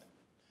flat.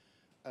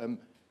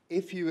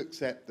 If you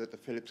accept that the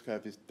Phillips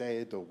curve is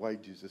dead or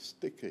wages are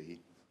sticky,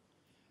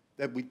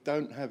 then we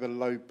don't have a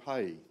low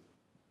pay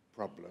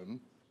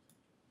problem.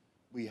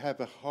 We have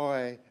a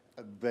high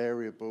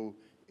variable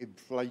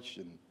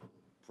inflation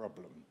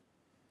problem.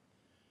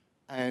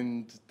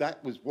 And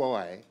that was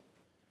why,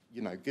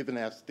 given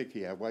how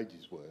sticky our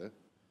wages were,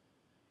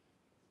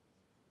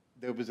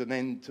 there was an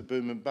end to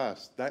boom and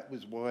bust. That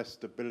was why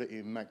stability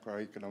in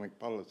macroeconomic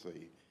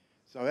policy.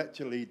 So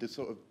actually the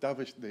sort of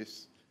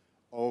dovishness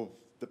of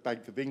the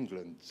Bank of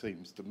England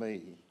seems to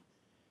me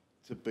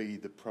to be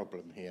the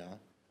problem here.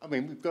 I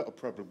mean, we've got a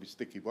problem with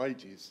sticky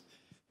wages,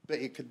 but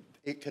it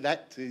could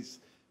act as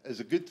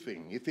a good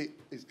thing. If it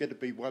is going to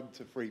be 1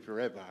 to 3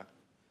 forever,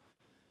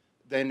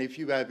 then if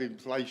you have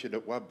inflation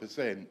at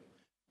 1%,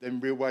 then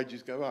real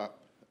wages go up.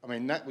 I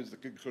mean, that was the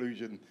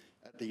conclusion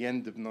at the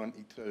end of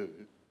 '92.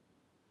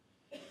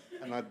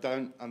 And I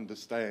don't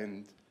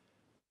understand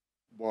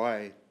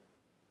why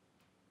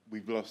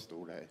we've lost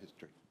all that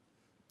history.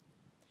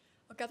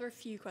 I'll gather a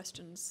few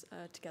questions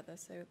together,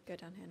 so go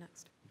down here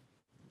next.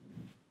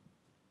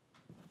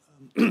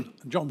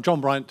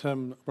 John Bryant,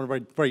 run a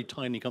very, very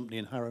tiny company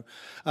in Harrow.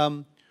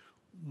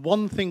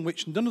 One thing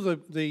which none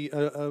of the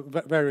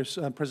various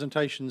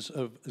presentations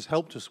has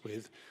helped us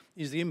with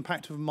is the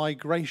impact of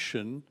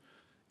migration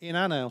in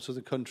and out of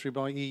the country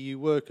by EU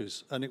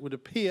workers. And it would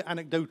appear,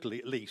 anecdotally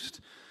at least,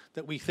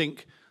 that we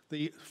think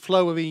the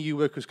flow of EU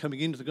workers coming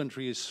into the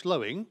country is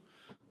slowing,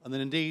 and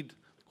then indeed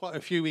quite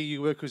a few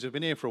EU workers who have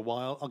been here for a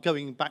while are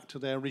going back to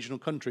their original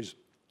countries,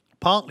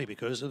 partly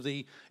because of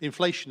the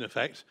inflation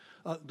effect,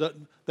 that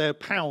their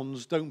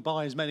pounds don't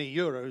buy as many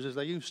euros as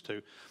they used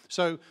to.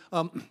 So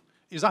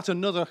is that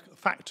another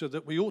factor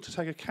that we ought to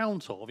take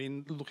account of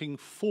in looking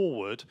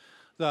forward,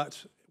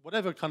 that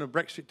whatever kind of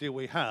Brexit deal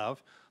we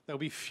have, there'll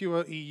be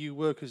fewer EU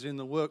workers in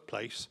the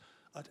workplace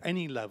at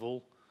any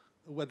level,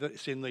 whether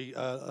it's in the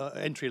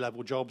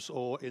entry-level jobs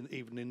or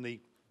even in the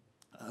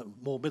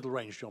more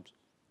middle-range jobs.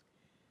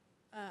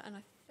 And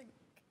I think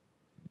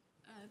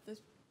the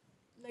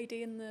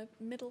lady in the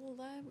middle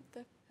there with the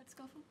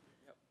headscarf on.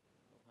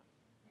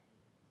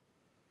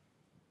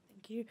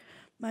 Thank you.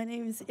 My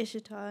name is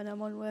Ishita and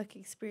I'm on work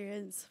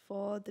experience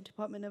for the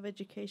Department of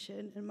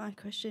Education. And my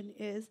question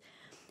is,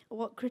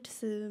 what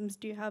criticisms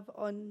do you have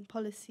on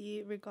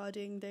policy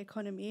regarding the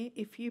economy?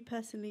 If you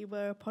personally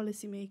were a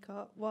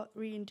policymaker, what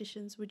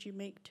re-additions would you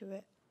make to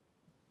it?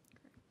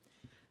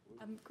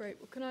 Great.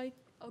 Well,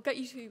 I'll get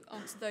you to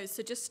answer those.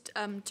 So just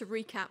to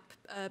recap,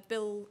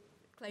 Bill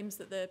claims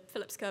that the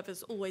Phillips curve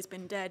has always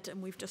been dead,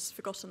 and we've just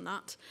forgotten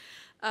that.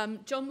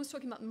 John was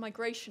talking about the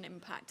migration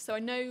impact. So I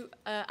know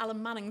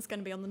Alan Manning's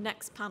going to be on the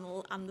next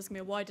panel, and there's going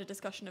to be a wider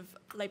discussion of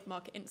labour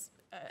market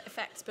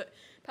effects, but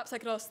perhaps I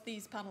could ask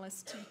these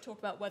panellists to talk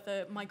about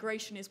whether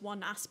migration is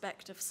one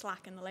aspect of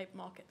slack in the labour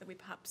market that we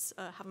perhaps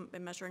haven't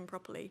been measuring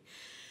properly.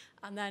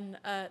 And then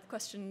the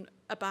question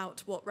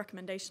about what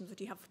recommendations would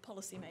you have for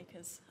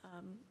policymakers?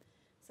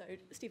 So,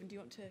 Stephen, do you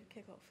want to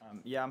kick off?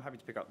 Yeah, I'm happy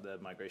to pick up the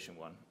migration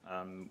one.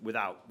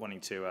 Without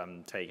wanting to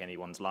take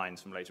anyone's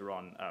lines from later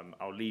on,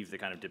 I'll leave the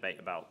kind of debate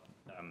about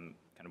kind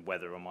of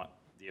whether or not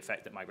the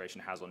effect that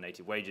migration has on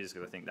native wages,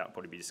 because I think that will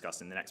probably be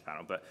discussed in the next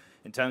panel. But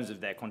in terms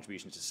of their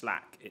contribution to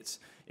slack, it's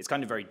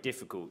kind of very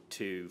difficult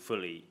to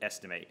fully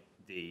estimate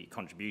the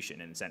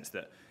contribution, in the sense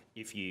that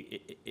if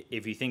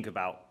you think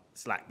about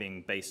slack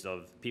being based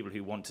on people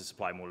who want to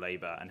supply more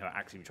labour and who are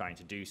actively trying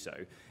to do so.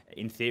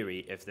 In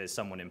theory, if there's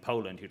someone in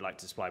Poland who'd like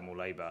to supply more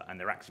labour and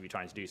they're actively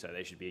trying to do so,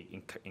 they should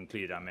be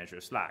included in our measure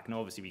of slack. Now,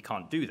 obviously, we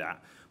can't do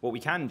that. What we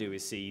can do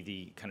is see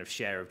the kind of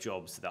share of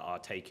jobs that are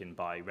taken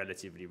by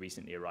relatively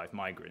recently arrived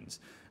migrants.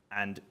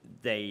 And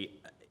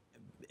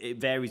it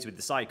varies with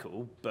the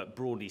cycle, but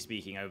broadly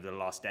speaking, over the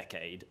last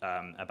decade,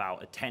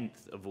 about a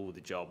tenth of all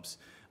the jobs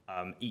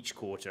each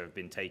quarter have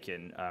been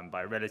taken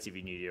by a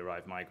relatively newly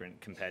arrived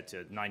migrant, compared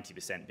to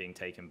 90% being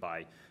taken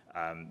by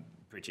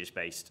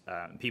British-based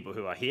people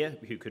who are here,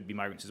 who could be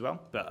migrants as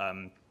well, but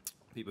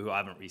people who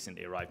haven't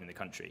recently arrived in the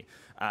country.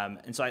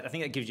 And so I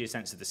think that gives you a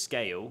sense of the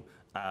scale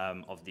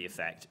of the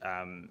effect.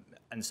 And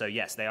so,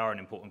 yes, they are an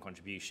important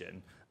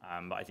contribution,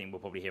 but I think we'll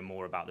probably hear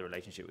more about the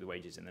relationship with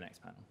wages in the next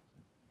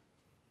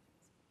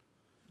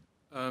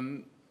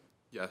panel.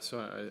 Yeah,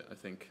 so I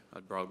think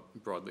I'd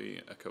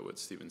broadly echo what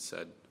Stephen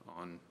said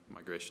on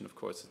migration. Of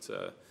course,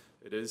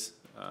 it is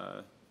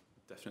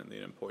definitely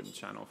an important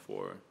channel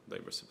for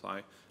labour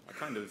supply. I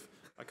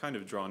kind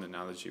of draw an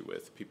analogy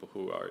with people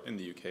who are in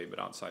the UK but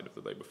outside of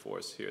the labour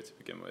force here to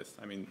begin with.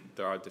 I mean,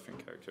 there are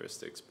different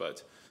characteristics,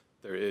 but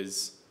there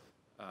is,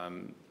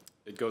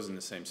 it goes in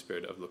the same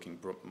spirit of looking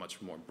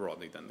much more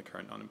broadly than the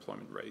current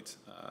unemployment rate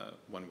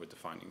when we're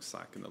defining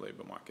slack in the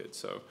labour market.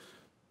 So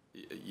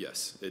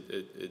yes,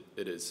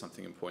 it is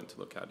something important to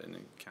look at, and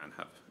it can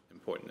have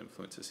important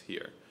influences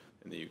here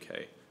in the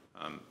UK.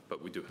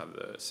 But we do have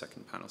the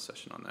second panel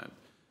session on that.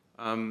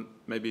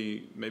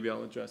 Maybe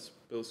I'll address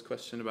Bill's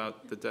question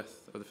about the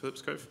death of the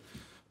Phillips curve.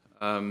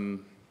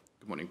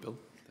 Good morning, Bill.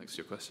 Thanks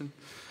for your question.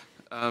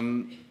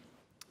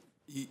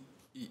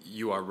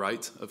 You are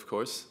right, of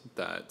course,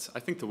 that I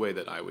think the way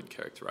that I would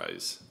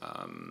characterize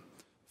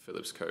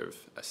Phillips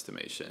curve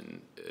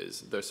estimation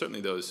is there are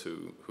certainly those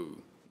who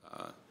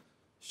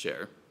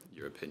share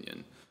your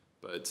opinion,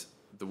 but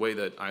the way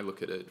that I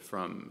look at it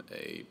from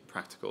a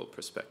practical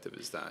perspective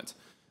is that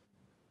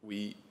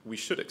we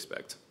should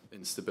expect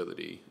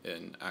instability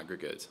in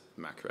aggregate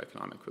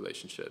macroeconomic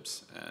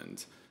relationships,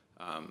 and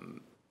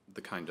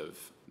the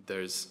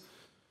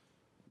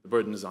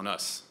burden is on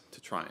us to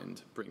try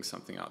and bring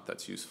something out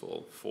that's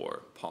useful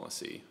for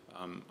policy.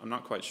 I'm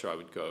not quite sure I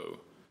would go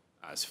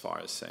as far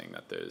as saying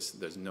that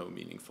there's no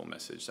meaningful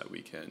message that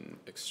we can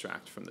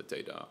extract from the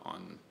data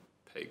on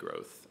pay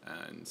growth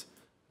and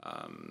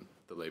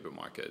the labor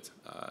market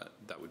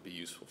that would be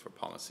useful for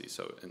policy.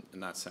 So in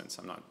that sense,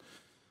 I'm not,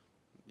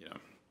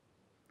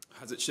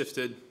 has it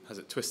shifted? Has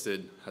it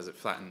twisted? Has it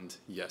flattened?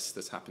 Yes,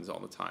 this happens all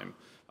the time.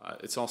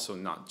 It's also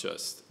not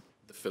just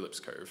the Phillips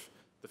curve.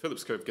 The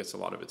Phillips curve gets a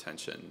lot of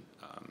attention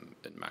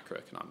in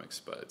macroeconomics,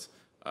 but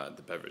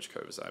the beverage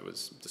curve, as I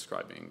was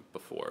describing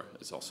before,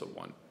 is also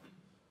one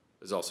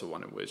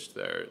in which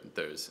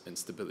there's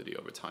instability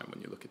over time when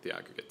you look at the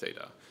aggregate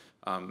data.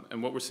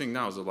 And what we're seeing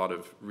now is a lot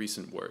of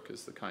recent work,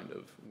 is the kind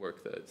of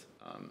work that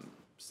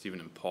Stephen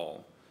and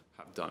Paul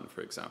have done,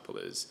 for example,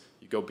 is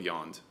you go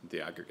beyond the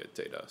aggregate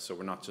data. So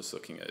we're not just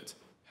looking at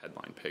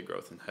headline pay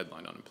growth and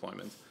headline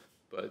unemployment,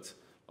 but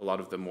a lot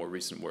of the more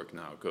recent work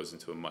now goes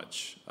into a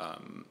much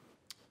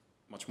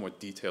more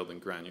detailed and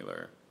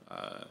granular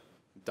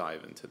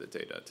dive into the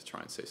data to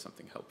try and say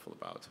something helpful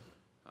about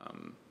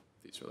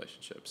these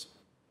relationships.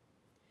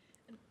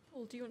 And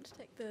Paul, do you want to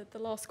take the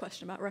last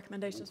question about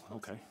recommendations?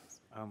 Okay.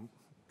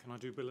 Can I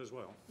do Bill as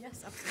well?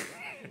 Yes,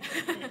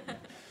 absolutely.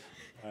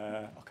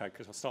 Okay,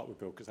 because I'll start with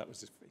Bill, because that was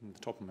just in the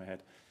top of my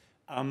head.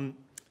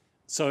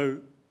 So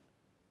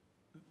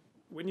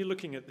when you're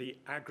looking at the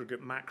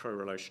aggregate macro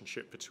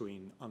relationship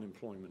between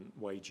unemployment,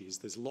 wages,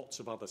 there's lots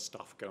of other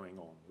stuff going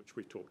on, which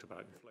we've talked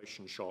about: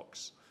 inflation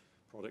shocks,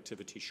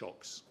 productivity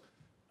shocks,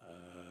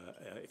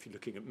 if you're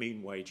looking at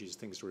mean wages,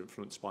 things are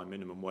influenced by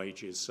minimum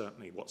wages.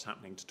 Certainly what's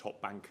happening to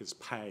top bankers'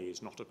 pay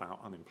is not about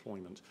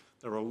unemployment.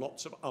 There are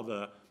lots of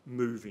other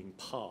moving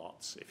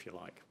parts, if you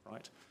like,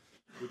 right?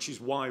 Which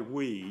is why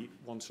we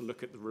want to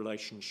look at the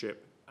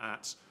relationship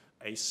at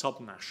a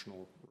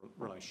subnational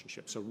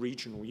relationship, so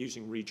regional,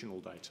 using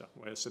regional data.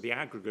 So the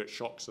aggregate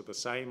shocks are the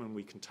same and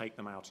we can take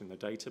them out in the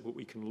data, but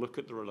we can look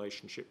at the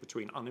relationship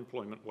between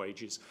unemployment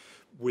wages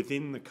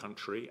within the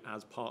country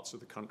as parts of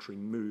the country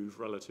move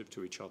relative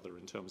to each other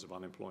in terms of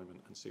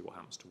unemployment and see what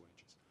happens to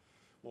wages.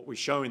 What we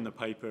show in the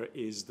paper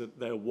is that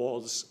there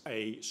was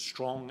a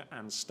strong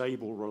and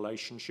stable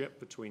relationship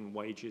between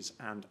wages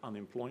and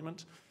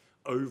unemployment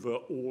over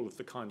all of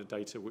the kind of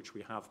data which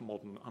we have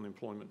modern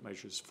unemployment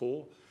measures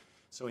for.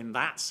 So in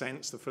that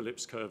sense, the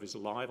Phillips curve is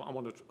alive. I don't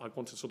want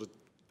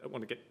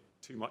to get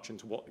too much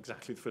into what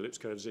exactly the Phillips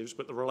curve is,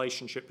 but the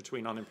relationship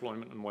between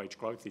unemployment and wage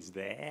growth is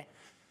there.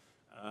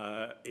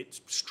 It's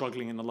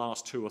struggling in the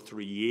last 2 or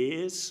 3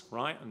 years,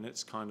 right? And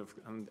it's kind of,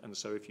 and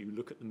so if you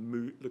look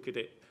at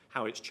it,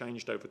 how it's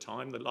changed over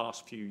time, the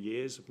last few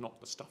years have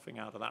knocked the stuffing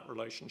out of that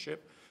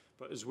relationship.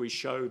 But as we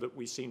show that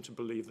we seem to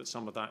believe that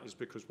some of that is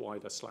because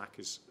wider slack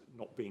is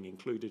not being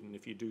included, and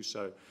if you do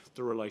so,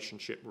 the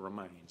relationship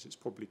remains. It's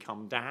probably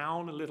come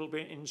down a little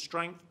bit in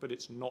strength, but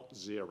it's not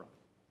zero.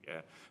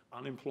 Yeah?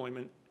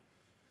 Unemployment,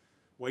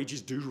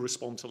 wages do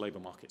respond to labour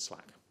market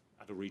slack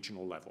at a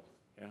regional level.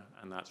 Yeah?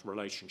 And that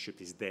relationship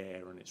is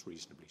there and it's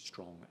reasonably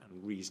strong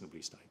and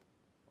reasonably stable.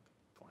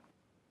 Okay,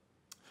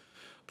 fine.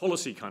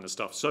 Policy kind of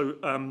stuff.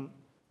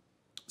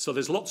 So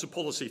there's lots of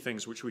policy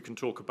things which we can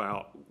talk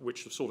about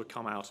which have sort of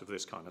come out of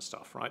this kind of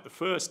stuff, right? The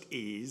first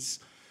is,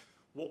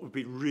 what would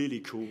be really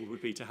cool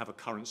would be to have a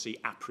currency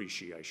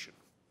appreciation,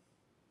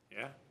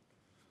 yeah?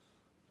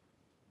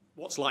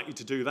 What's likely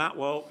to do that?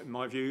 Well, in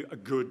my view, a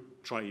good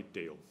trade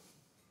deal,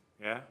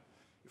 yeah?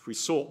 If we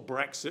sought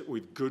Brexit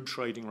with good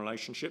trading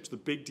relationships, the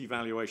big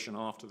devaluation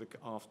after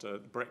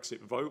the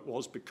Brexit vote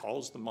was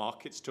because the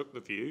markets took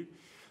the view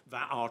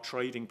that our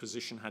trading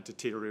position had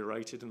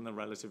deteriorated and the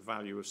relative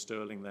value of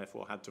sterling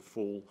therefore had to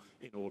fall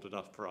in order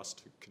for us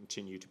to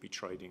continue to be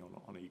trading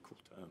on equal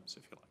terms,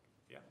 if you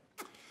like.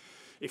 Yeah.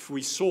 If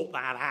we sort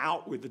that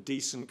out with a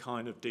decent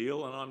kind of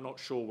deal, and I'm not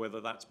sure whether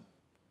that's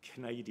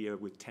Canada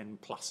with 10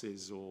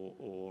 pluses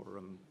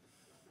or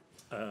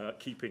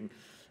keeping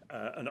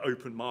an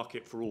open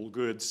market for all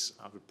goods,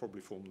 I would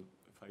probably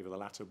favour the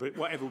latter. But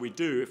whatever we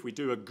do, if we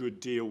do a good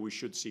deal, we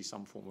should see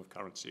some form of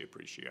currency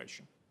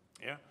appreciation.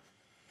 Yeah.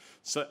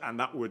 So, and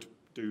that would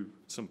do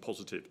some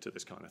positive to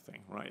this kind of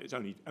thing, right? It's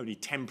only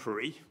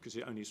temporary because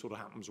it only sort of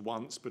happens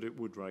once, but it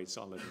would raise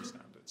our living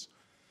standards.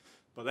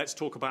 But let's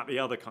talk about the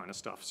other kind of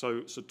stuff.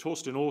 So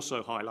Torsten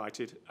also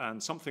highlighted,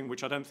 and something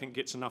which I don't think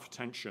gets enough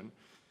attention,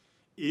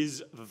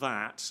 is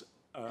that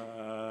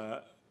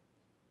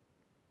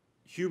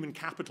human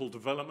capital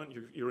development.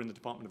 You're in the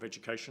Department of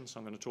Education, so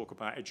I'm going to talk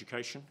about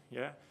education.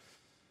 Yeah.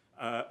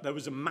 There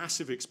was a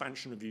massive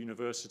expansion of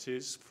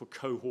universities for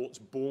cohorts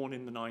born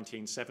in the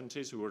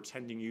 1970s who were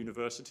attending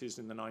universities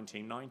in the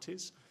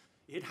 1990s.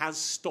 It has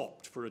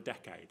stopped for a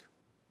decade.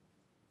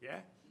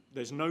 Yeah?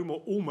 There's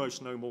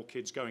almost no more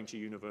kids going to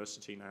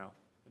university now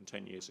than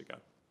 10 years ago.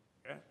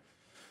 Yeah?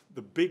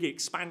 The big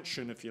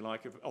expansion, if you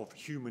like, of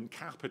human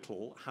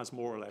capital has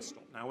more or less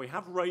stopped. Now, we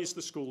have raised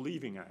the school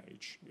leaving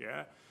age,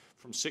 yeah,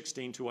 from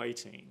 16 to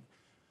 18.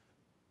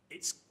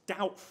 It's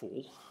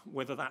doubtful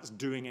whether that's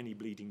doing any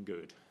bleeding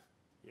good.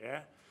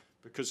 Yeah,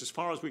 because as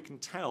far as we can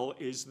tell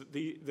is that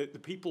the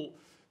people,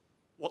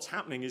 what's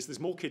happening is there's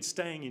more kids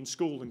staying in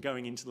school than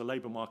going into the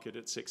labour market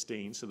at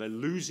 16, so they're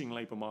losing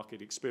labour market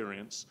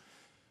experience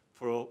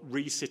for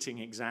resitting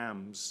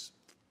exams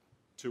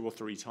 2 or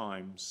 3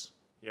 times.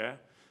 Yeah,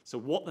 so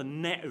what the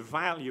net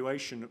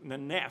evaluation, the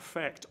net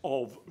effect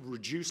of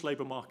reduced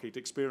labour market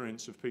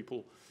experience of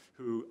people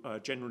who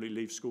generally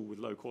leave school with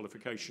low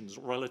qualifications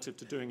relative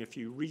to doing a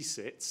few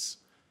resits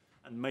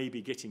and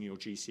maybe getting your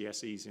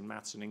GCSEs in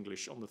maths and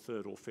English on the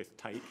 3rd or 5th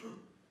take,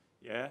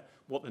 yeah?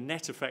 What the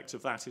net effect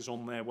of that is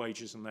on their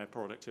wages and their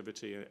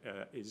productivity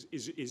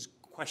is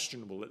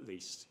questionable at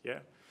least,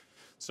 yeah?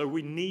 So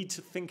we need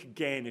to think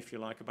again, if you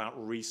like, about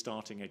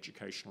restarting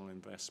educational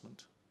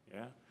investment,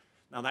 yeah?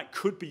 Now that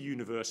could be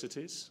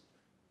universities,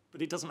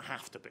 but it doesn't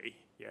have to be,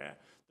 yeah?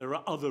 There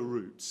are other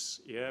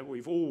routes, yeah?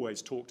 We've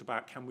always talked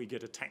about, can we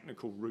get a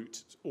technical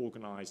route,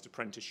 organised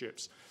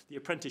apprenticeships? The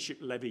apprenticeship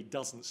levy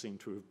doesn't seem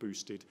to have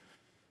boosted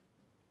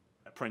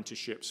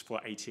apprenticeships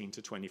for 18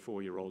 to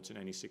 24-year-olds in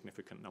any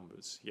significant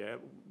numbers, yeah?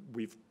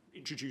 We've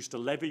introduced a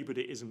levy, but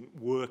it isn't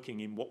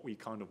working in what we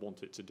kind of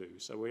want it to do.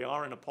 So we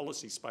are in a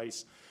policy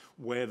space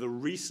where the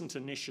recent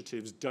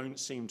initiatives don't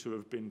seem to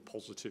have been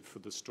positive for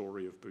the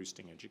story of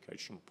boosting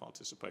educational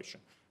participation,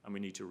 and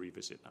we need to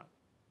revisit that.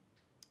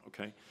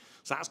 Okay,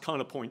 so that's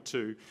kind of point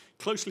 2.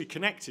 Closely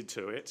connected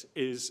to it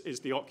is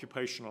the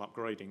occupational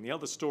upgrading. The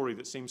other story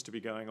that seems to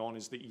be going on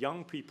is that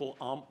young people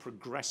aren't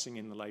progressing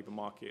in the labour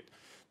market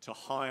to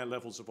higher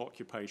levels of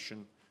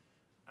occupation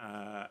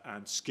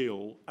and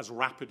skill as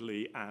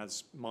rapidly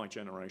as my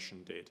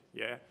generation did.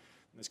 Yeah,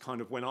 And it's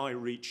kind of when I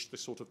reach the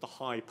sort of the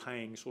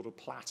high-paying sort of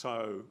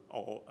plateau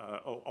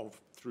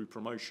of through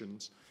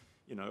promotions,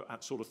 you know,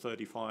 at sort of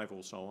 35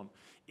 or so on,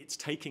 it's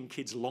taking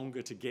kids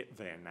longer to get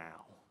there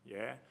now,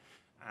 yeah?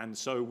 And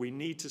so we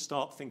need to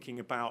start thinking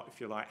about,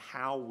 if you like,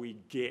 how we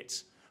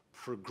get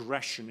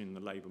progression in the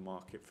labour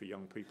market for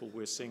young people.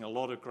 We're seeing a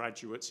lot of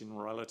graduates in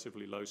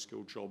relatively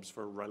low-skilled jobs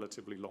for a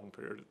relatively long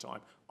period of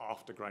time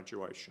after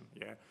graduation,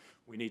 yeah?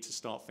 We need to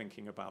start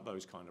thinking about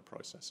those kind of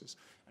processes.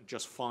 And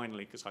just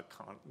finally, because I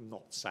can't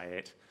not say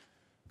it,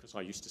 because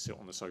I used to sit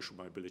on the Social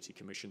Mobility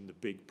Commission, the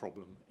big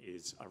problem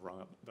is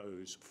around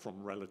those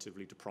from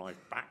relatively deprived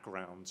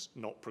backgrounds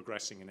not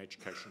progressing in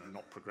education and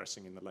not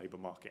progressing in the labour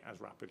market as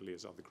rapidly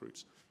as other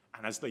groups,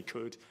 and as they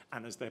could,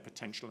 and as their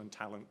potential and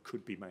talent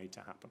could be made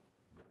to happen.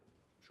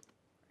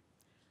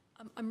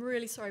 I'm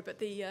really sorry, but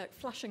the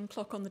flashing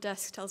clock on the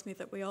desk tells me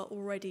that we are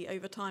already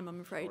over time, I'm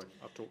afraid. Sorry,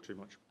 I've talked too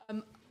much.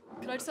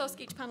 Could I just ask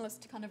each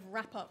panellist to kind of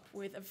wrap up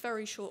with a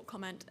very short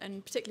comment,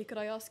 and particularly could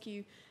I ask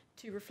you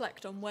to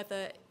reflect on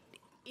whether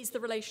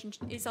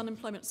is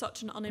unemployment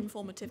such an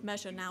uninformative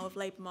measure now of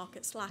labour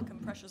market slack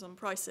and pressures on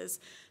prices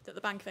that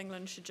the Bank of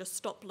England should just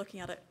stop looking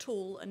at it at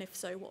all, and if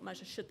so, what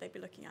measures should they be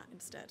looking at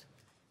instead?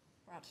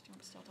 Brad, do you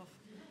want to start off?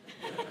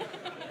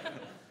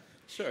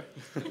 Sure.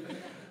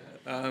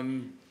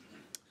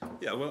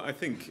 Yeah, well, I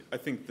think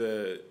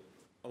a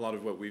lot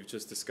of what we've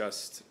just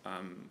discussed.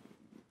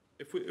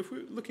 If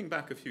we're looking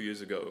back a few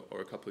years ago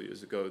or a couple of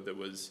years ago, there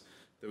was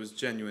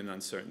genuine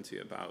uncertainty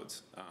about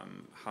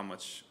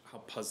how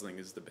puzzling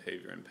is the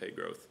behavior in pay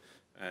growth,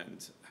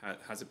 and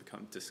has it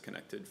become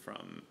disconnected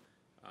from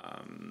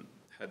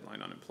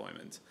headline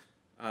unemployment.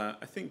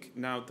 I think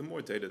now the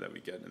more data that we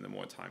get and the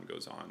more time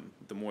goes on,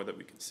 the more that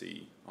we can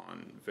see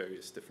on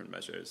various different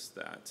measures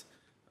that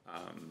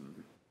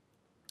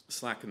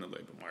slack in the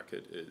labour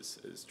market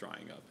is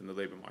drying up, and the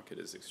labour market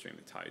is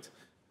extremely tight.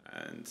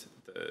 And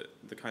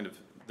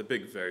the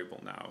big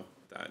variable now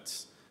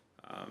that's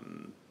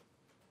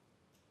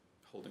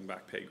holding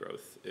back pay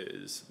growth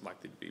is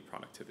likely to be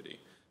productivity.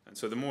 And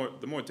so the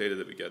more data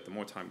that we get, the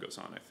more time goes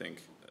on, I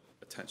think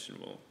attention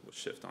will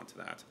shift onto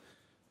that.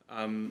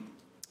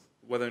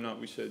 Whether or not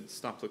we should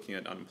stop looking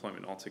at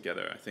unemployment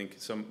altogether, I think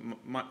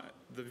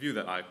the view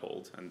that I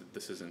hold, and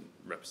this isn't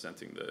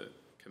representing the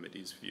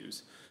committee's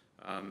views,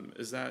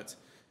 is that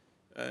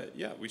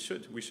we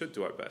should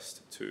do our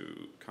best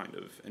to kind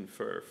of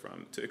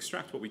to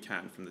extract what we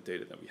can from the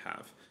data that we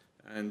have.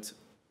 And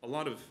a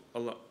lot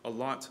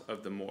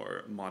of the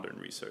more modern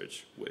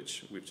research,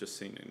 which we've just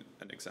seen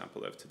an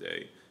example of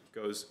today,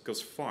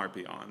 goes far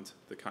beyond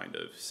the kind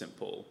of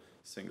simple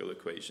single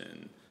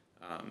equation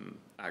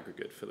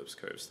aggregate Phillips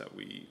curves that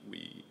we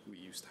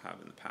used to have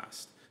in the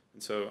past.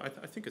 And so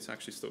I think it's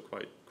actually still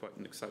quite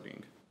an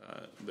exciting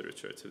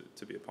literature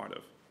to be a part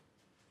of.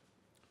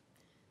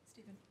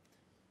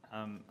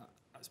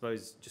 I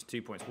suppose just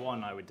 2 points.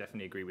 One, I would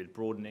definitely agree with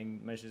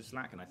broadening measures of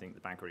slack, and I think the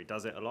bank already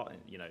does it a lot.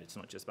 You know, it's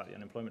not just about the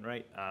unemployment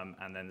rate.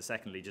 And then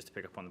secondly, just to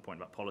pick up on the point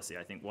about policy,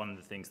 I think one of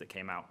the things that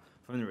came out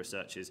from the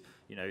research is,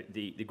 you know,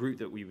 the group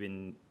that we've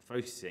been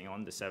focusing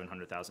on, the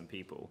 700,000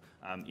 people,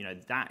 you know,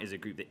 that is a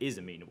group that is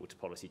amenable to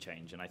policy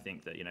change. And I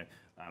think that, you know,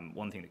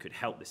 one thing that could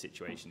help the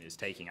situation is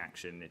taking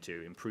action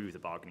to improve the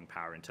bargaining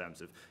power in terms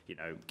of, you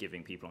know,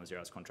 giving people on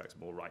zero-hours contracts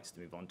more rights to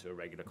move on to a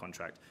regular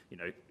contract, you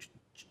know,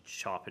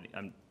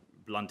 sharpening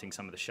blunting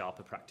some of the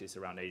sharper practice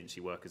around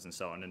agency workers and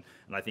so on. And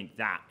I think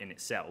that in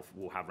itself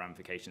will have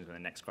ramifications when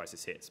the next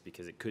crisis hits,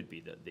 because it could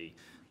be that the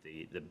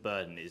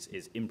burden is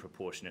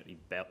disproportionately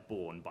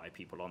borne by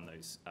people on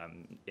those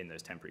in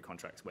those temporary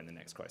contracts when the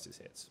next crisis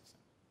hits.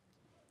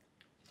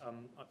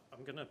 I'm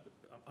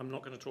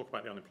not going to talk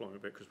about the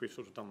unemployment bit because we've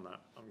sort of done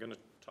that. I'm going to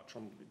touch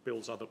on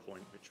Bill's other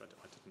point, which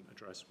I didn't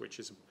address, which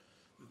is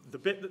the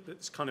bit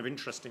that's kind of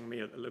interesting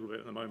me a little bit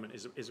at the moment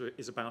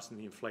is about in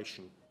the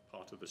inflation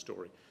part of the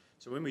story.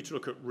 So when we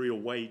look at real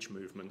wage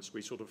movements,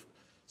 we sort of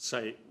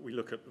say we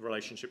look at the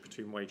relationship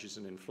between wages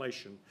and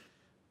inflation.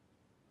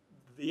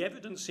 The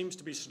evidence seems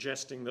to be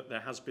suggesting that there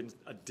has been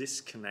a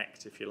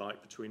disconnect, if you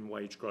like, between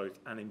wage growth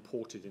and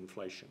imported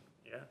inflation.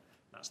 Yeah,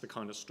 that's the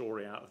kind of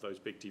story out of those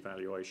big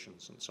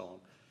devaluations and so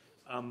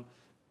on.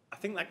 I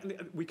think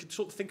that we could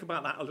sort of think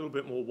about that a little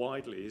bit more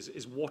widely.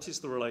 Is what is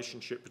the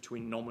relationship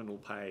between nominal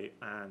pay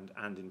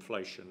and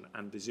inflation,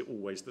 and is it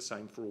always the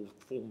same for all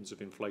forms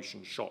of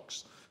inflation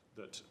shocks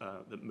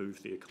that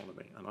move the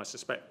economy? And I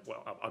suspect,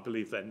 well, I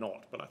believe they're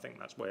not, but I think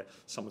that's where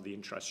some of the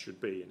interest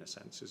should be, in a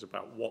sense, is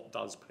about what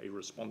does pay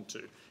respond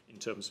to in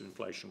terms of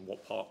inflation,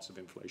 what parts of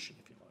inflation,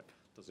 if you like,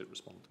 does it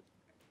respond to?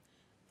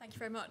 Thank you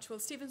very much. Well,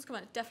 Stephen's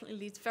comment definitely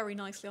leads very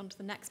nicely onto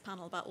the next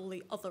panel about all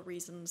the other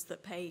reasons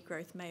that pay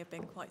growth may have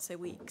been quite so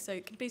weak.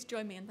 So can you please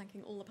join me in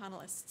thanking all the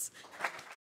panellists.